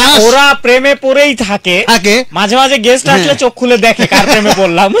গেছে ক্রাশ। ওরা প্রেমে পড়েই থাকে, মাঝে মাঝে গেস্ট আসলে চোখ খুলে দেখে কার প্রেমে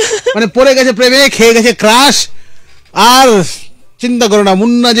পড়লাম। মানে পড়ে গেছে প্রেমে, খেয়ে গেছে ক্রাশ। আর চিন্তা করো না,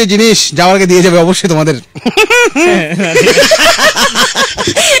 মুন্না যে জিনিস যাওয়ার আগে দিয়ে যাবে অবশ্যই তোমাদের।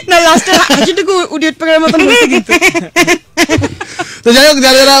 না, লাস্টে হাসিটুকু উডিয়ট পাকার মতন হচ্ছে কিন্তু। তো যাই হোক,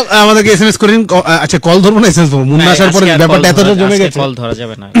 যারা আমাদেরকে এসএমএস করেন, আচ্ছা কল ধরবো না, এসএমএস করবো। মুন্না আসার পরে ব্যাপারটা এতটা জমে গেছে, কল ধরা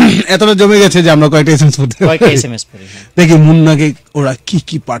যাবে না, এতটা জমে গেছে যে আমরা কয়েকটা এসএমএস পড়তে, দেখি মুন্নাকে ওরা কি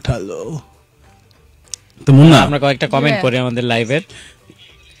কি পাঠালো। তো মুন্না, আমরা কয়েকটা কমেন্ট করি আমাদের লাইভের।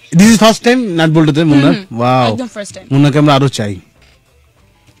 This is first time nut বল্টুতে Munna? Wow, একদম ফার্স্ট টাইম। মুন্নাকে আমরা আরো চাই।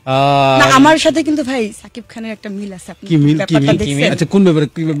 না, আমার সাথে কিন্তু ভাই সাকিব খানের একটা মিল আছে। আপনি কি মিল? আচ্ছা, কোন ব্যাপারে?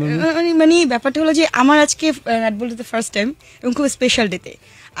 কি ব্যাপার? মানে ব্যাপারটা হলো যে আমার আজকে নাট বল্টুতে ফার্স্ট টাইম, এবং খুব স্পেশাল ডেতে,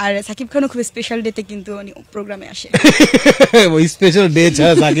 আর সাকিব খানও খুব স্পেশাল ডেতে কিন্তু প্রোগ্রামে আসে। ওই স্পেশাল ডে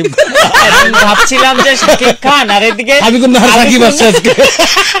ছাড়া সাকিব, ভাবছিলাম যে সাকিব খান আর এদিকে সাবিকুন নাহার সাকিব আসছে আজকে,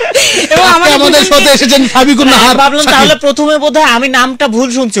 এবং আমাদের সাথে এসেছেন সাবিকুন নাহার। ভাবলাম তাহলে প্রথমে বোধহয় আমি নামটা ভুল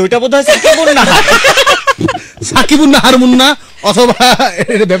শুনছি, ওইটা বোধহয় সাকিবুন নাহার। সাকিবুন নাহার মুন্না, অথবা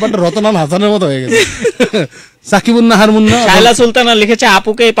ব্যাপারটা রতনাল হাসানের মতো হয়ে গেছে। সাকিবুন নাহার মুন্না। শায়লা সুলতানা লিখেছে,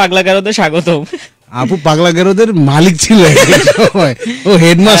 আপুকে এই পাগলা গারদে স্বাগতম। আপু পাগলা গারদের মালিক ছিল, ও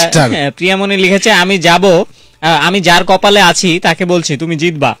হেডমাস্টার। প্রিয়ামণি লিখেছে, আমি যাব আমি যার কপালে আছি তাকে বলছি তুমি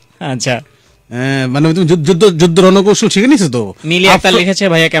জিতবা। আচ্ছা, মানে তুমি যুদ্ধ রণকৌশল শিখে নিছো তো। মিলি আক্তার লিখেছে,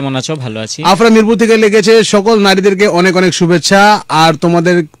 ভাইয়া কেমন আছো? ভালো আছি। আফরা মিরপুর থেকে লিখেছে, সকল নারীদেরকে অনেক অনেক শুভেচ্ছা। আর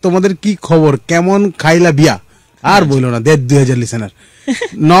তোমাদের কি খবর, কেমন খাইলা বিয়া? আর বললো না, 2000 লিসেনার।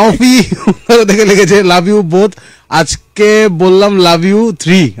 নওফি থেকে লিখেছে, লাভ ইউ বোথ, আজকে বললাম লাভ ইউ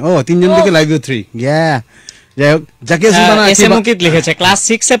 3। ও 3 জন থেকে লাভ ইউ 3। যাই হোক, জাকিয়া সুলতানা এস এম মুকিত লিখেছে, ক্লাস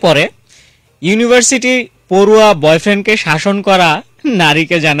 6 এ পড়ে, ইউনিভার্সিটি পড়ুয়া বয়ফ্রেন্ডকে শাসন করা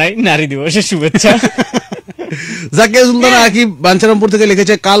নারীকে জানাই নারী দিবসের শুভেচ্ছা। জাকিয়া সুলতানা আকিব বাঞ্ছারামপুর থেকে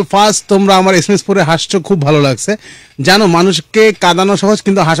লিখেছে, কাল ফার্স্ট তোমরা আমার এসএমএস পড়ে হাসছো, খুব ভালো লাগছে। জানো মানুষকে কাঁদানো সহজ,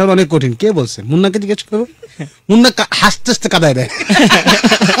 কিন্তু হাসানো অনেক কঠিন। কে বলছে? মুন্নাকে জিজ্ঞেস করো, মুন্না হাসতে হাসতে কাঁদায় দেয়।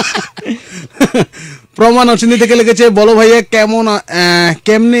 প্রমাণ অচিন্তি থেকে লিখেছে, বলো ভাইয়া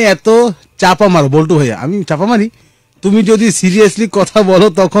কেমনে এত চাপা মারো? বল্টু ভাইয়া, আমি চাপা মারি? তুমি যদি সিরিয়াসলি কথা বলো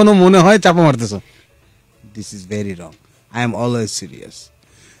তখনও মনে হয় চাপা মারতেছো। This is very wrong, I am always serious.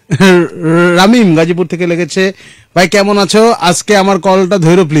 Ramim Gazipur থেকে লিখেছে, ভাই কেমন আছো? আজকে আমার কলটা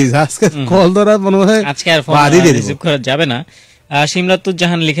ধরো প্লিজ। আজকে কল ধরা মনে হয় আজকে আর ফোন রিসিভ করা যাবে না। সিমরাতুজ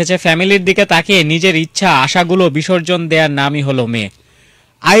জাহান লিখেছে, ফ্যামিলির দিকে তাকিয়ে নিজের ইচ্ছা আশাগুলো বিসর্জন দেওয়ার নামই হলো মেয়ে।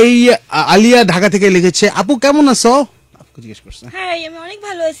 আলিয়া ঢাকা থেকে লিখেছে, আপু কেমন আছো? জিজ্ঞেস করছে। হ্যাঁ, আমি অনেক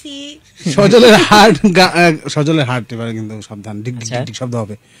ভালো আছি। সজলের হাট এবারে কিন্তু সাবধান, ডিক ডিক শব্দ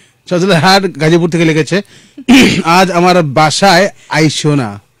হবে। সজলের হাট গাজীপুর থেকে লিখেছে, আজ আমার বাসায় আইসো না,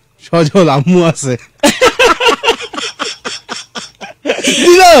 সজল আম্মু আছে।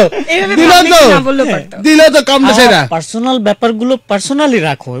 পার্সোনাল ব্যাপারগুলো পার্সোনালি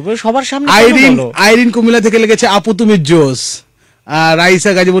রাখো, সবার সামনে। আইরিন কুমিল্লা থেকে লিখেছে, আপু তুমি জোস।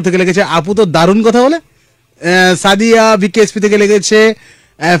 রাইসা গাজীপুর থেকে লিখেছে, আপু তো দারুণ কথা বলে। সাদিয়া বিকেএসপি থেকে লিখেছে,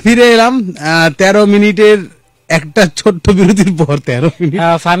 ফিরে এলাম 13 মিনিটের একটা ছোট্ট বিরতির পর। 13 মিনিট।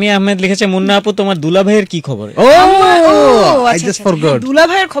 ফামি আহমেদ লিখেছে, মুন্না আপু তোমার দুলা ভাইয়ের কি খবর? ও আই জাস্ট ফরগট। দুলা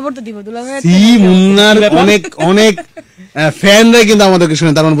ভাইয়ের খবর তো দিব। দুলা ভাইয়ের মুন্নার অনেক ফ্যানরা কিন্তু আমাদেরকে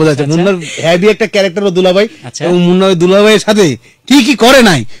শুনে, তার মানে বোঝা যাচ্ছে মুন্নার হেভি একটা ক্যারেক্টার ও দুলাভাই। এবং মুন্না ওই দুলাভাইয়ের সাথে কি কি করে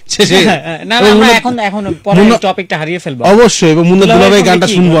নাই শেষে। না আমরা এখন পরে টপিকটা হারিয়ে ফেলবো অবশ্যই। এবং মুন্না দুলাভাই গানটা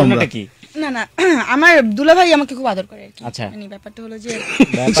শুনবো আমরা। না আমার দুলাভাই আমাকে খুব আদর করে। আচ্ছা, মানে ব্যাপারটা হলো যে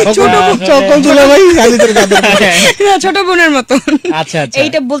ছোট দুলাভাই ছোট বোনের মতো। আচ্ছা,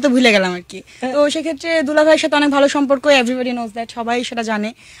 এইটা বলতে ভুলে গেলাম আর কি। তো সেক্ষেত্রে দুলাভাইয়ের সাথে অনেক ভালো সম্পর্ক, এভরিবডি নোজ দ্যাট, সবাই সেটা জানে।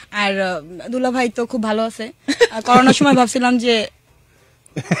 আর দুলাভাই তো খুব ভালো আছে। করোনার সময় ভাবছিলাম যে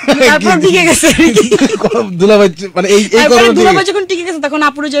তারপর টিকে গেছে দুলাভাই, মানে এই দুলাভাই যখন টিকে গেছে তখন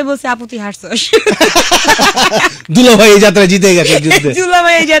আপুরে যাই বলছে, আপু তুই হারছস। দুলাভাই এই যাত্রায় জিতে গেছে।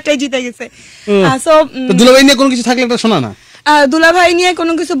 দুলাভাই এই যাত্রায় জিতে গেছে। সো দুলাভাই নিয়ে কোনো কিছু থাকলে একটা শোনা না। দুলাভাই নিয়ে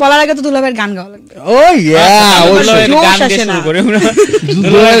কোনো কিছু বলার আগে তো দুলাভাইয়ের গান গাওয়া লাগবে। ও ইয়া,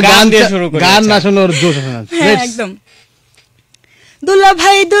 গান না শুনলে ওর জোশ আসে না একদম।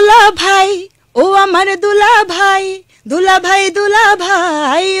 দুলাভাই দুলাভাই ও আমার দুলাভাই, দুলাভাই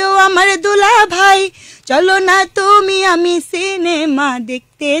দুলাভাই ও আমার দুলাভাই, চলো না তুমি আমি সিনেমা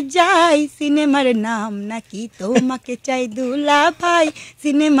দেখতে যাই, সিনেমার নাম নাকি তোমাকে চাই দুলাভাই,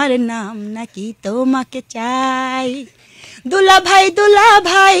 সিনেমার নাম নাকি তোমাকে চাই। দুলাভাই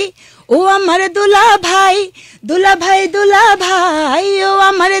দুলাভাই ও আমার দুলাভাই, দুলাভাই দুলাভাই ও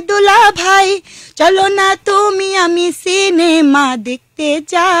আমার দুলাভাই, চলো না তুমি আমি সিনেমা দেখতে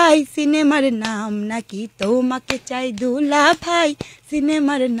যাই, সিনেমার নাম নাকি তোমাকে চাই দুলাভাই,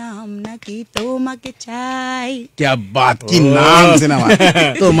 সিনেমার নাম নাকি তোমাকে চাই। क्या बात की नाम সিনেমা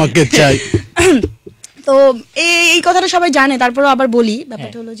তোমাকে চাই। তো এই কথাটা সবাই জানে, তারপরেও আবার বলি।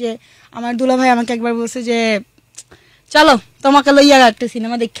 ব্যাপারটা হলো যে আমার দুলাভাই আমাকে একবার বলছে যে চলো তোমাকে লইয়া একটা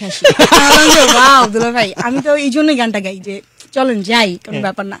সিনেমা দেখে আসি। ওয়াও দুলাভাই, আমি তো এই জন্যই গানটা গাই যে চলেন যাই, কোনো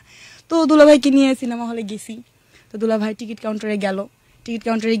ব্যাপার না। তো দুলাভাইকে নিয়ে সিনেমা হলে গেছি। তো দুলাভাই টিকিট কাউন্টারে গেল। টিকিট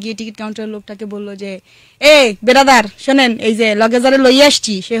কাউন্টারে গিয়ে টিকিট কাউন্টারের লোকটাকে বললো যে বেরাদার শোনেন, এই যে লগেজারে লইয়া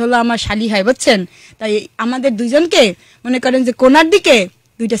আসছি সে হলো আমার শালি হয়, বুঝছেন? তাই আমাদের দুইজনকে মনে করেন যে কোনার দিকে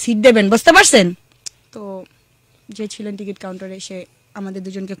 2টা সিট দেবেন, বুঝতে পারছেন? তো যে ছিলেন টিকিট কাউন্টারে সে আমাদের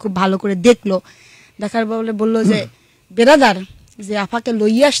দুজনকে খুব ভালো করে দেখলো। দেখার বলে বললো যে বেরাদার, যে আপাকে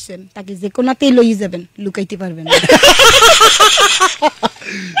লইয়া আসছেন তাকে যে কোনাতেই লইয়া যাবেন, লুকাইতে পারবেন না।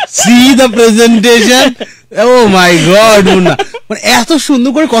 See the presentation. Oh my God, Munna মানে এত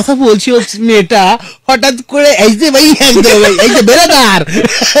সুন্দর করে কথা বলছি মেয়েটা, হঠাৎ করে এই যে ভাই এই যে বেরাদার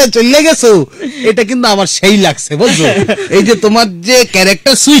চলে গেছো, এটা কিন্তু আমার সেই লাগছে বুঝছো। এই যে তোমার যে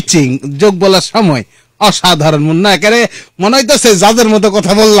ক্যারেক্টার সুইচিং যোগ বলার সময় অসাধারণ মুন্না, একেবারে মনে হইতেছে যাদের মতো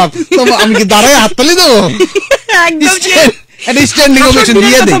কথা বললাম। তো আমি কি দাঁড়ায় হাততালি দেবো? একদম স্ট্যান্ডিং ওভেশন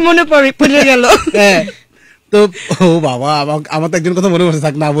দিয়ে দেই, মনে পড়ে গেল। হ্যাঁ। তো ও বাবা, আমার তো একজন কথা মনে পড়ছে,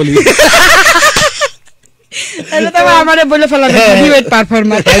 থাক না বলি। তাহলে তো আমারে বলে ফেলাবে হেভিওয়েট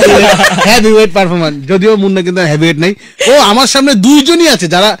পারফর্মার। যদিও মুন্না কিন্তু হেভিওয়েট নাই, ও আমার সামনে দুইজনই আছে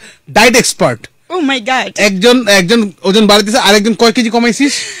যারা ডায়েট এক্সপার্ট। ও মাই গড। একজন ওজন বাড়াইতেছে, আর একজন কয় কেজি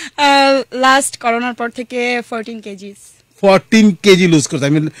কমাইছিস? লাস্ট করোনার পর থেকে 14 কেজি লুজ করতে।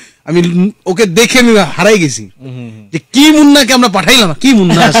 আমি ওকে দেখে আমি হারাই গেছি যে কি মুন্নাকে আমরা পাঠাইলাম, কি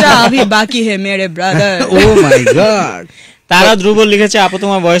মুন্না আভি বাকি হে মেরে ব্রাদার। ও মাই গড। তারা ধ্রুব লিখেছে আপু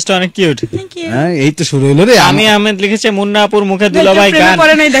তোমার ভয়েসটা অনেক কিউট। হ্যাঁ এই তো শুরু হলো রে। আমি আহমেদ লিখেছে মুন্না আপুর মুখে দুলাভাই গান।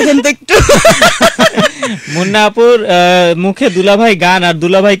 দেখেন তো একটু মুন্না আপুর মুখে দুলাভাই গান আর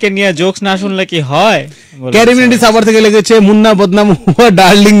দুলাভাইকে নিয়ে জোকস না শুনলে কি হয়। ক্যারিমিনিটি সাভার থেকে লিখেছে মুন্না বদনাম হুয়া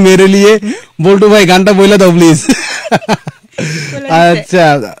ডার্লিং মেরে লিয়ে, বল্টু ভাই গানটা বইলা দাও প্লিজ। আচ্ছা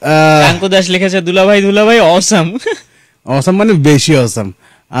কাঙ্কু দাস লিখেছে দুলাভাই অসাম। অসাম মানে বেশি অসাম।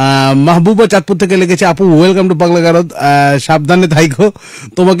 মাহবুবা চাঁদপুর থেকে লিখেছে আপু ওয়েলকাম টু পাগলা গারদ, সাবধানে থাইকো,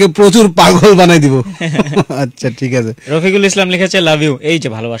 তোমাকে প্রচুর পাগল বানাই দিব। আচ্ছা ঠিক আছে। রফিকুল ইসলাম লিখেছে লাভ ইউ। এই যে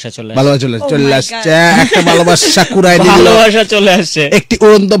ভালোবাসা চলে আসছে, একটা ভালোবাসা কুড়াই নিল, ভালোবাসা চলে আসছে, একটি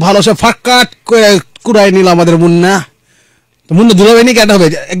উড়ন্ত ভালোবাসা ফাঁকাট করে কুড়াই নিল আমাদের মুন্না। মুন্না দুলাভাই নিয়ে কেটা হবে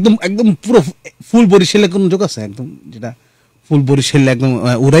একদম পুরো ফুল বরিশালে কোন যোগ আছে? একদম যেটা ফুল বরিশালে একদম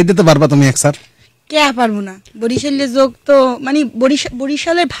উড়াই দিতে পারবা তুমি এক স্যার? কে পারবো না, বরিশালের যোগ তো মানে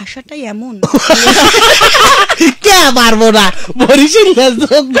বরিশালের ভাষাটাই এমন। কে পারবো না বরিশালের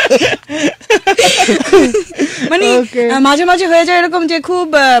যোগ? মানে মাঝে মাঝে হয়ে যায় এরকম যে খুব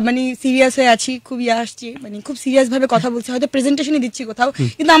মানে সিরিয়াস হয়ে আছি, খুব আসছি, মানে খুব সিরিয়াস ভাবে কথা বলছি, হয়তো প্রেজেন্টেশনই দিচ্ছি কোথাও,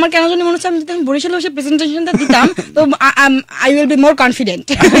 কিন্তু আমার কেন জানি মনে হচ্ছে আমি যদি বরিশালে বসে প্রেজেন্টেশনটা দিতাম তো I will be more confident.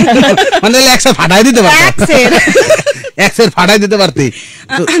 মানে একসাথে ফাটাই দিতে পারতে, একসাথে ফাটাই দিতে পারতে।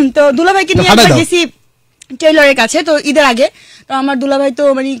 তো দুলাভাইকে নিয়ে আমরা গেছি টেইলরের কাছে, তো ঈদের আগে। তো আমার দুলাভাই তো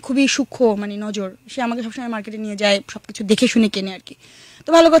মানে খুবই সূক্ষ্ম মানে নজর, সে আমাকে সবসময় মার্কেটে নিয়ে যায়, সবকিছু দেখে শুনে কেনে আর কি। তো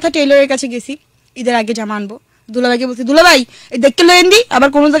ভালো কথা, টেইলরের কাছে গেছি ঈদের আগে জামা আনবো। দুলাভাইকে বলছি দুলাভাই দেখতে লইন দি, আবার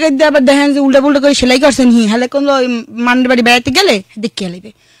কোন জায়গায় দিয়ে আবার দেখেন যে উল্টা পুল্টা করে সেলাই করছেন, হলে কোন মান্ডে বাড়ি বেড়াইতে গেলে দেখতে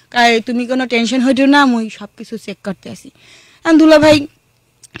লাইবে, তুমি কোনো টেনশন হইতো না, আমি সবকিছু চেক করতে আসি। দুলাভাই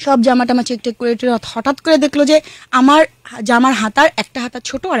সব জামা টামা চেক টেক করে হঠাৎ করে দেখলো যে আমার জামার হাতার একটা হাতা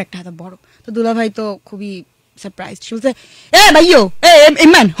ছোট আর একটা হাতা বড়। তো দুলাভাই তো খুবই সারপ্রাইজ, বলছে এ ভাইও এ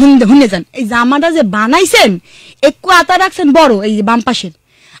ম্যান হুনে যান, এই জামাটা যে বানাইছেন একটু আতা রাখছেন বড় এই যে বাম পাশের,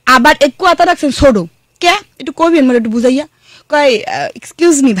 আবার একটু আতা রাখছেন ছোট, কে একটু কইবেন মানে একটু বুঝাইয়া? কয়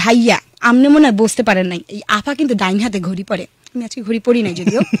এক্সকিউজ মি ভাইয়া, আপনি মনে হয় বুঝতে পারেন নাই, এই আপা কিন্তু ডাইন হাতে ঘড়ি পরে, আমি আজকে ঘড়ি পড়ি নাই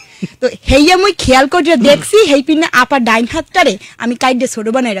যদিও। তো হেইয়া মুই খেয়াল করে দেখছি হেই পিনে আপা ডাইন হাতটারে আমি কাইডে ছোট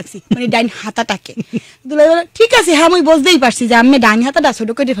বানাই রাখছি, মানে ডাইন হাতাটাকে। দুলাই বলে ঠিক আছে, হ্যাঁ মুই বুঝতেই পারছি যে আমি ডাইন হাতাটা ছোট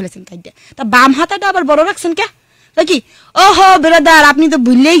করে ফেলেছেন কাইডে, তা বাম হাতাটা আবার বড় রাখছেন কে? কি ওহো ব্রাদার, আপনি তো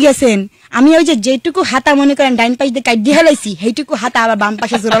ভুললেই গেছেন, আমি ওই যে যেটুকু হাতা মনে করেন ডাইন পাশ দিয়ে কাইট দিয়ে ফেলাইছি, সেইটুকু হাতা আবার বাম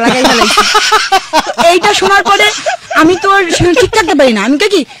পাশে জোড়া লাগাই ফেলাইছি। এইটা শোনার পরে আমি তো ঠিক থাকতে পারি না, আমি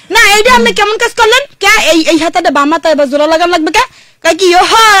কি না এইটা আপনি কেমন কাজ করলেন, কে এই হাতাটা বাম হাতা এবার জোড়া লাগান লাগবে কে? কি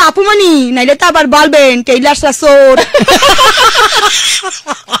ওহা আপুমনি, নাইলে তো আবার বলবেন টেইলার্সরা চোর।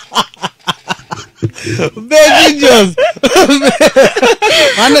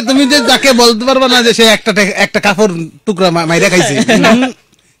 মানে তুমি যে যাকে বলতে পারবা না যে সে একটা কাপড় টুকরা মাইরা খাইছে,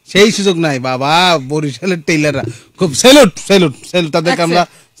 সেই সুযোগ নাই বাবা। বরিশালের টেইলাররা খুব স্যালুট, তাদেরকে আমরা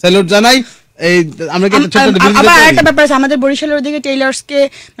স্যালুট জানাই। এই আমরা কি একটা ব্যাপার আছে, আমাদের বরিশালের ওদিকে টেইলার্সকে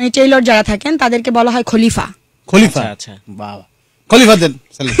মানে টেইলর যারা থাকেন তাদেরকে বলা হয় খলিফা। আচ্ছা বাবা, খলিফা দেন।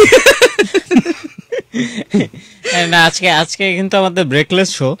 না আজকে কিন্তু আমাদের ব্রেকলেস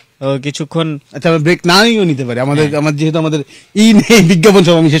শো, কিছুক্ষণ আচ্ছা আমরা ব্রেক নাও নিতে পারি, আমাদের যেহেতু আমাদের নেই বিজ্ঞাপন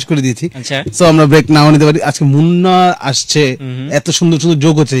সব আমি শেষ করে দিয়েছি, তো আমরা ব্রেক নাও নিতে পারি। আজকে মুন্না আসছে, এত সুন্দর সুন্দর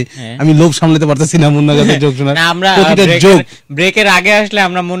যোগ হচ্ছে, আমি লোভ সামলাতে পারতেছি না মুন্না কাছে যোগ শোনার। আমরা ব্রেকের আগে আসলে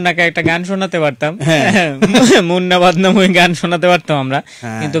আমরা মুন্নাকে একটা গান শোনাতে পারতাম, মুন্না বদনাম ওই গান শোনাতে পারতাম আমরা,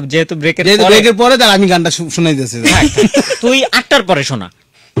 কিন্তু যেহেতু ব্রেকের পরে তার আমি গানটা শোনাই দিয়েছি। তুই 8টার পরে শোনা।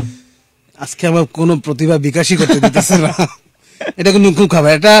 আজকে আমার কোনো প্রতিভা বিকাশই করতে দিতেছে না, এটা কোন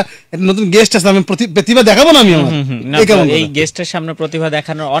খাবার, এটা নতুন গেস্ট আছে, আমি প্রতিভা দেখাবো না আমি আমার এই গেস্টের সামনে প্রতিভা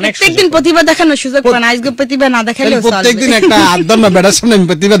দেখানোর অনেক প্রত্যেকদিন প্রতিভা দেখানোর সুযোগ পান, আজকে প্রতিভা না দেখাইলেও চলবে। প্রত্যেকদিন একটা আদর না বেটার সামনে আমি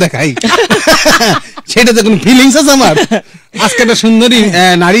প্রতিভা দেখাই, সেটাতে কোনো ফিলিংস আছে আমার? আজকে একটা সুন্দরী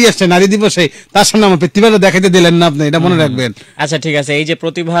নারী আসছে, নারী দিবসে, তার সামনে আমার প্রতিভাটা দেখাইতে দিলেন না আপনি, এটা মনে রাখবেন। আচ্ছা ঠিক আছে, এই যে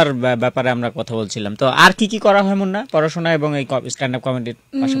প্রতিভার ব্যাপারে আমরা কথা বলছিলাম, তো আর কি করা হয় মুন্না পড়াশোনা এবং এই স্ট্যান্ড আপ কমেডির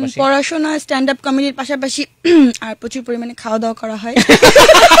পাশাপাশি? পড়াশোনা স্ট্যান্ড আপ কমেডির পাশাপাশি আর প্রচুর পরিমাণে খাওয়া দাওয়া করা হয়,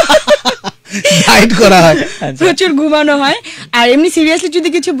 ডায়েট করা হয়, প্রচুর ঘুমানো হয়। আর এমনি সিরিয়াসলি যদি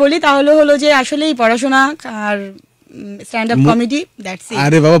কিছু বলি তাহলে হলো যে আসলেই পড়াশোনা আর stand up comedy, that's it.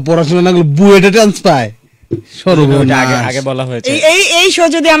 আরে বাবা পড়াশোনা না করলে বুয়েটে চান্স পায়, আগে বলা হয়েছে। এই শো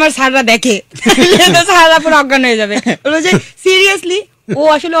যদি আমার স্যাররা দেখে স্যাররা পুরো অজ্ঞান হয়ে যাবে, বলবো যে সিরিয়াসলি ও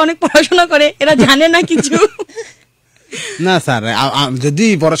আসলে অনেক পড়াশোনা করে, এরা জানে না কিছু। না স্যার, যদি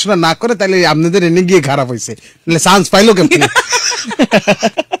পড়াশোনা না করে তাহলে আপনাদের এনে গিয়ে খারাপ হয়েছে, তাহলে চান্স পাইলো কেমন?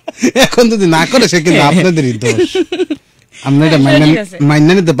 এখন যদি না করে সে কিন্তু আপনাদেরই দোষ, আমরা এটা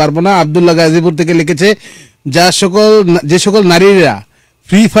মাইনে নিতে পারবো না। আব্দুল্লাহ গাজীপুর থেকে লিখেছে, যে সকল নারীরা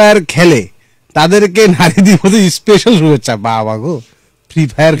ফ্রি ফায়ার খেলে তাদেরকে নারী দিবসে স্পেশাল শুভেচ্ছা। বাবা গো, ফ্রি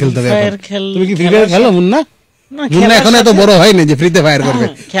ফায়ার খেলতে হবে। তুমি কি ফ্রি ফায়ার খেলো মুন্না? মুন্না এখন এত বড় হয়নি যে ফ্রিতে ফায়ার করবে,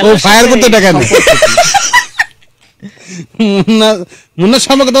 ও ফায়ার করতে টাকা নেই। মুন্নার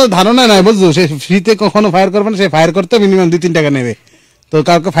সম্পর্কে তো ধারণা নাই, বুঝছো? সে ফ্রিতে কখনো ফায়ার করবে না, সে ফায়ার করতে মিনিমাম 2-3 টাকা নেবে। তো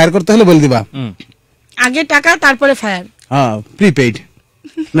কাউকে ফায়ার করতে হলে বলে দিবা আগে টাকা তারপরে ফায়ার। হ্যাঁ, প্রিপেইড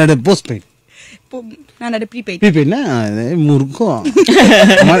না পোস্টপেইড, না না প্রিপেইড। প্রিপেইড না, মূর্খ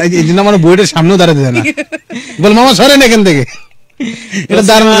আমার এই জন্য আমার বইটার সামনেও দাঁড়াতে দেয় না, বল মামা সরেন এখান থেকে, এটা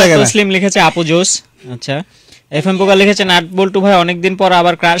দাঁড়ানো জায়গা না। মুসলিম লিখেছে আপু জোস। আচ্ছা, এফএম পোকা লিখেছে নাট বল্টু ভাই অনেকদিন পর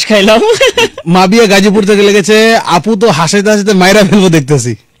আবার ক্রাশ খাইলাম। মাবিয়া গাজীপুর থেকে লিখেছে, আপু তো হাসিতে হাসিতে মাইরা ফেলবো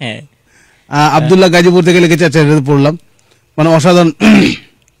দেখতেছি। হ্যাঁ। আব্দুল্লাহ গাজীপুর থেকে লিখেছে, আচ্ছা এটা পড়লাম, মানে অসাধারণ,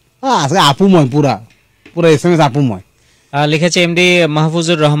 আপুময় পুরা এসএমএস আপুময়। লিখেছে এমডি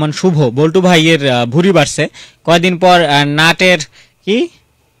মাহফুজুর রহমান শুভ, বল্টু ভাইয়ের ভুঁড়ি বাড়ছে, কয়দিন পর নাট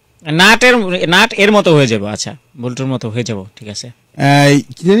এর মতো হয়ে যাবো। আচ্ছা, বল্টুর মতো হয়ে যাবো, ঠিক আছে।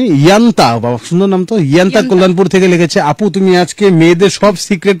 কি জানি ইয়ান্তা, বাবা সুন্দর নাম তো, ইয়ান্তা কল্যাণপুর থেকে লিখেছে, আপু তুমি আজকে মেয়েদের সব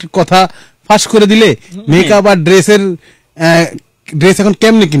সিক্রেট কথা ফাঁস করে দিলে, মেকআপ আর ড্রেস এখন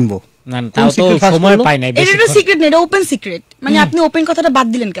কেমনে কিনবো? সময় পাই নাই। এটা সিক্রেট না, এটা ওপেন সিক্রেট। মানে আপনি ওপেন কথাটা বাদ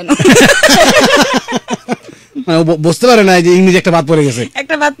দিলেন কেন? বুঝতে পারে না যে ইংরেজি একটা বাদ পড়ে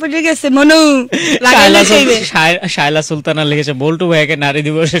গেছে, মনু। শায়লা সুলতানা লিখেছে, বল্টু ভাইকে নারী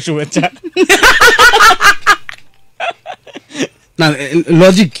দিবসের শুভেচ্ছা। না,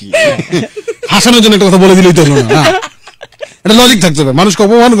 লজিক কি? হাসানোর জন্য একটা কথা বলে দিলেই তো হলো না, এটা লজিক থাকতে হবে। মানুষকে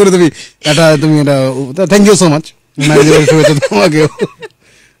অপমান করে দেবি, এটা তুমি এটা। থ্যাংক ইউ সো মাচ, নারী দিবসের শুভেচ্ছা তোমাকেও।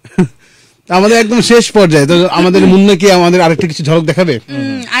 আমাদের একদম শেষ পর্যায়ে তো আমাদের মুন্না কি আমাদের আরেকটা কিছু ঝলক দেখাবে?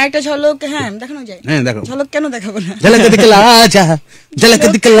 আরেকটা ঝলক, হ্যাঁ দেখানো যায়। হ্যাঁ দেখো। ঝলক কেন দেখাবো না? ঝলক দিকলা আচ্ছা, ঝলক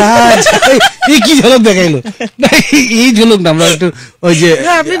দিকলা এই কি ঝলক দেখাইলো? এই ঝলক না, আমরা একটু ওই যে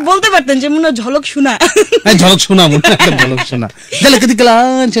আপনি বলতে পারতেন যে মুন্না ঝলক শোনা। হ্যাঁ, ঝলক শোনা, মুন্না একটা ঝলক শোনা, ঝলক দিকলা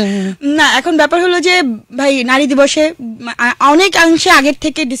না। এখন ব্যাপার হলো যে ভাই, নারী দিবসে অনেকাংশে আগের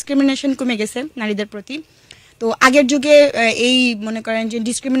থেকে ডিসক্রিমিনেশন কমে গেছে নারীদের প্রতি। তো আগের যুগে এই মনে করেন যে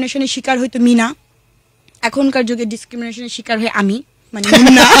ডিসক্রিমিনেশনের শিকার হইতো মিনা, এখনকার যুগে ডিসক্রিমিনেশনের শিকার হয় আমি, মানে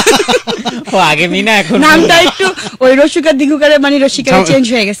মুন্না। ও আগে মিনা, এখন নামটা একটু ওই রসিকার দিগুকারে মানে রসিকারে চেঞ্জ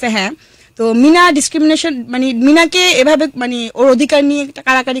হয়ে গেছে। হ্যাঁ, তো মিনা ডিসক্রিমিনেশন, মানে মিনাকে এভাবে মানে ওর অধিকার নিয়ে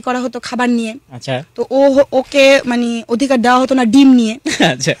কারাকারি করা হতো খাবার নিয়ে। আচ্ছা, তো ওকে মানে অধিকার দেওয়া হতো না ডিম নিয়ে।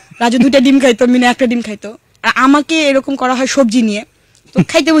 আচ্ছা, রাজু 2টা ডিম খাইতো, মিনা 1টা ডিম খাইতো। আর আমাকে এরকম করা হয় সবজি নিয়ে। তো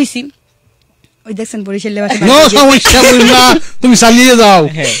খাইতে বইছি, ওই দেখছেন বরিশাল লেবা, নো সমস্যা না, তুমি চালিয়ে যাও।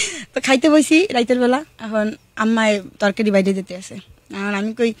 তো খাইতে বইছি রাতের বেলা, এখন আম্মায় তরকারি বাইরে দিতে আছে। আর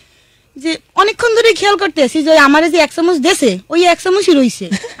আমি কই যে অনেকক্ষণ ধরে খেয়াল করতে আছি যে আমারে যে 1 চামচ দেছে, ওই 1 চামচই রইছে,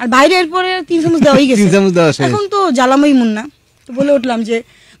 আর বাইরে এরপরে 3 চামচ দেওয়াই গেছে। এখন তো জ্বালামই মুন্না। তো বলে উঠলাম যে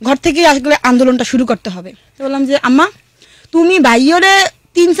ঘর থেকে আসলে আন্দোলনটা শুরু করতে হবে। তো বললাম যে আম্মা, তুমি বাইরে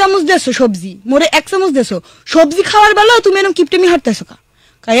 3 চামচ দেছো সবজি, মোরে 1 চামচ দেছো সবজি, খাওয়ার বেলা তুমি এরকম কিপটেমি হাঁটতেছো কা?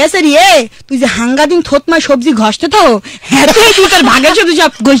 তুই যে হাঙ্গা দিন থতমায় সবজি ঘষতে থাও, হ্যাঁ তুই তোর ভাগের সবজি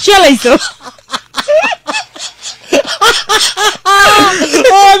সব ঘষিয়া লাইছো।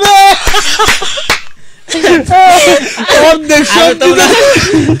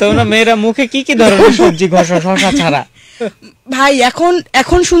 তোমরা মেয়েরা মুখে কি কি ধরনের সবজি ঘষা, শশা ছাড়া? ভাই এখন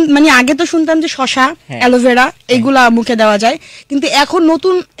মানে আগে তো শুনতাম যে শশা, অ্যালোভেরা এগুলা মুখে দেওয়া যায়, কিন্তু এখন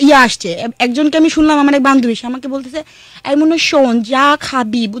নতুন আসছে। একজনকে আমি শুনলাম, আমার এক বান্ধবী, আমাকে বলতেছে, এই মনে শোন, যা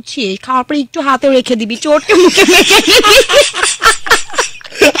খাবি বুঝছিস, খাওয়ার পরে একটু হাতে রেখে দিবি, চোটকে মুখে রেখে দিবি।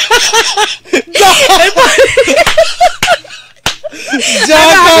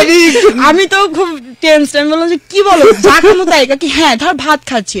 আমি তো খুব টেন্স, আমি বললাম যে কি বলো, যা খাবো তাই? কি হ্যাঁ, ধর ভাত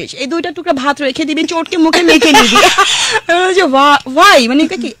খাচ্ছিস, এই 2টা টুকরা ভাত রেখে দিবি, চটকে মুখে মেখে নিবি। ভাই মানে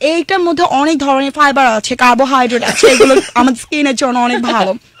কি, এইটার মধ্যে অনেক ধরনের ফাইবার আছে, কার্বোহাইড্রেট আছে, এগুলো আমাদের স্কিনের জন্য অনেক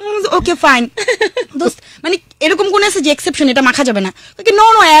ভালো। ওকে ফাইন দোস্ত, মানে এরকম কোন আছে যে এক্সেপশন, এটা মাখা যাবে না? No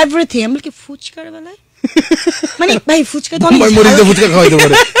know everything. আমি কি ফুচকার বেলায়, মানে ভাই ফুচকা তো অনেক ফুচকা খাওয়াইতে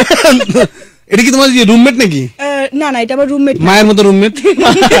পারে। এটা কি তোমার রুমমেট নাকি? না না, এটা আমার রুমমেট। মায়ের মতো রুমমেট?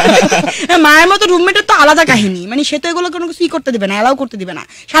 মায়ের মতো রুমমেটের তো আলাদা কাহিনী, মানে সে তো এগুলো কোনো কিছু করতে দিবে না, অ্যালাউ করতে দিবে না।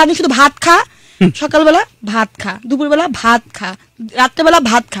 সারাদিন শুধু ভাত খা, সকালবেলা ভাত খা, দুপুরবেলা ভাত খা, রাত্রেবেলা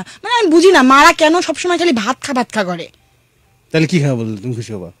ভাত খা, মানে আমি বুঝি না মারা কেন সবসময় খালি ভাত খা করে। তাহলে কি খাওয়া বললে তুমি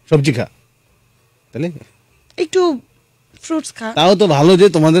খুশি হবা? সবজি খা, তাহলে একটু ফ্রুটস খা। তাও তো ভালো যে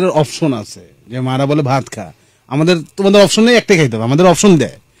তোমাদের অপশন আছে, যে মারা বলে ভাত খা, আমাদের তোমাদের অপশন নেই, একটাই খাইতে হবে, আমাদের অপশন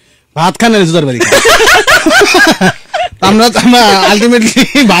দেয় ভাত খা না জুতার বাড়ি খা। আমরা আলটিমেটলি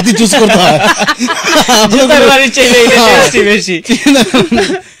ভাতই চুজ করতে হয়। জুতার বাড়ি চাইলে এটা টেস্টি বেশি,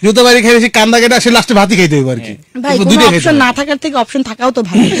 জুতা বাড়ি খাই বেশি, কান্দা কেটে আসে লাস্টে ভাতই খাইতে হবে আর কি। ভাই কোনো অপশন না থাকার থেকে অপশন থাকাও তো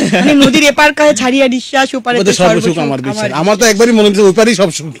ভালো। মানে নদীর এপার কাছে ছাড়িয়া নিঃশ্বাস, ওপারে সর্বসুখ আমার বিশ্বাস। আমার তো একবারই মনে হচ্ছে ওই পারেই সব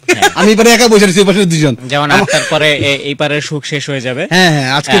সুখ, আমি এপারে একা বসে আছি, ওই পাশে দুজন। যেমন আসার পরে এই পারের সুখ শেষ হয়ে যাবে। হ্যাঁ হ্যাঁ,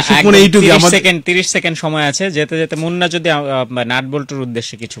 আজকে সুখ মনে এইটুকু। 30 সেকেন্ড সময় আছে, যেতে যেতে মুন্না যদি নাট বল্টুর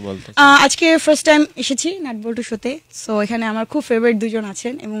উদ্দেশ্যে কিছু বলতে। আজকে ফার্স্ট টাইম এসেছি নাট বল্টু শোতে, সো এখানে আমার খুব ফেভারিট দুজন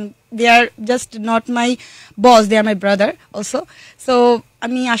আছেন এবং দে আর just not my boss, they R my brother also. So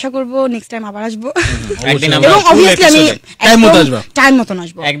আমি আশা করব নেক্সট টাইম আবার আসবো, একদিন আমরা এবং অবভিয়াসলি আমি টাইম মতন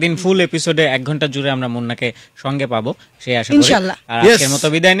আসবো। একদিন ফুল এপিসোডে 1 ঘন্টা জুড়ে আমরা মুন্নাকে সঙ্গে পাবো সেই আশা করি ইনশাআল্লাহ। আর আজকের মতো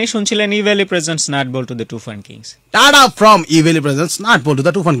বিদায় নিই। শুনছিলেন Evaly presents nut Boltu the two fun Kings. Tata from Evaly presents nut Boltu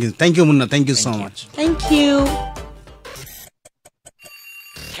the two fun Kings. Thank you Munna, thank you so much. Thank you.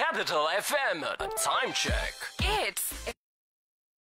 Capital FM, a time check.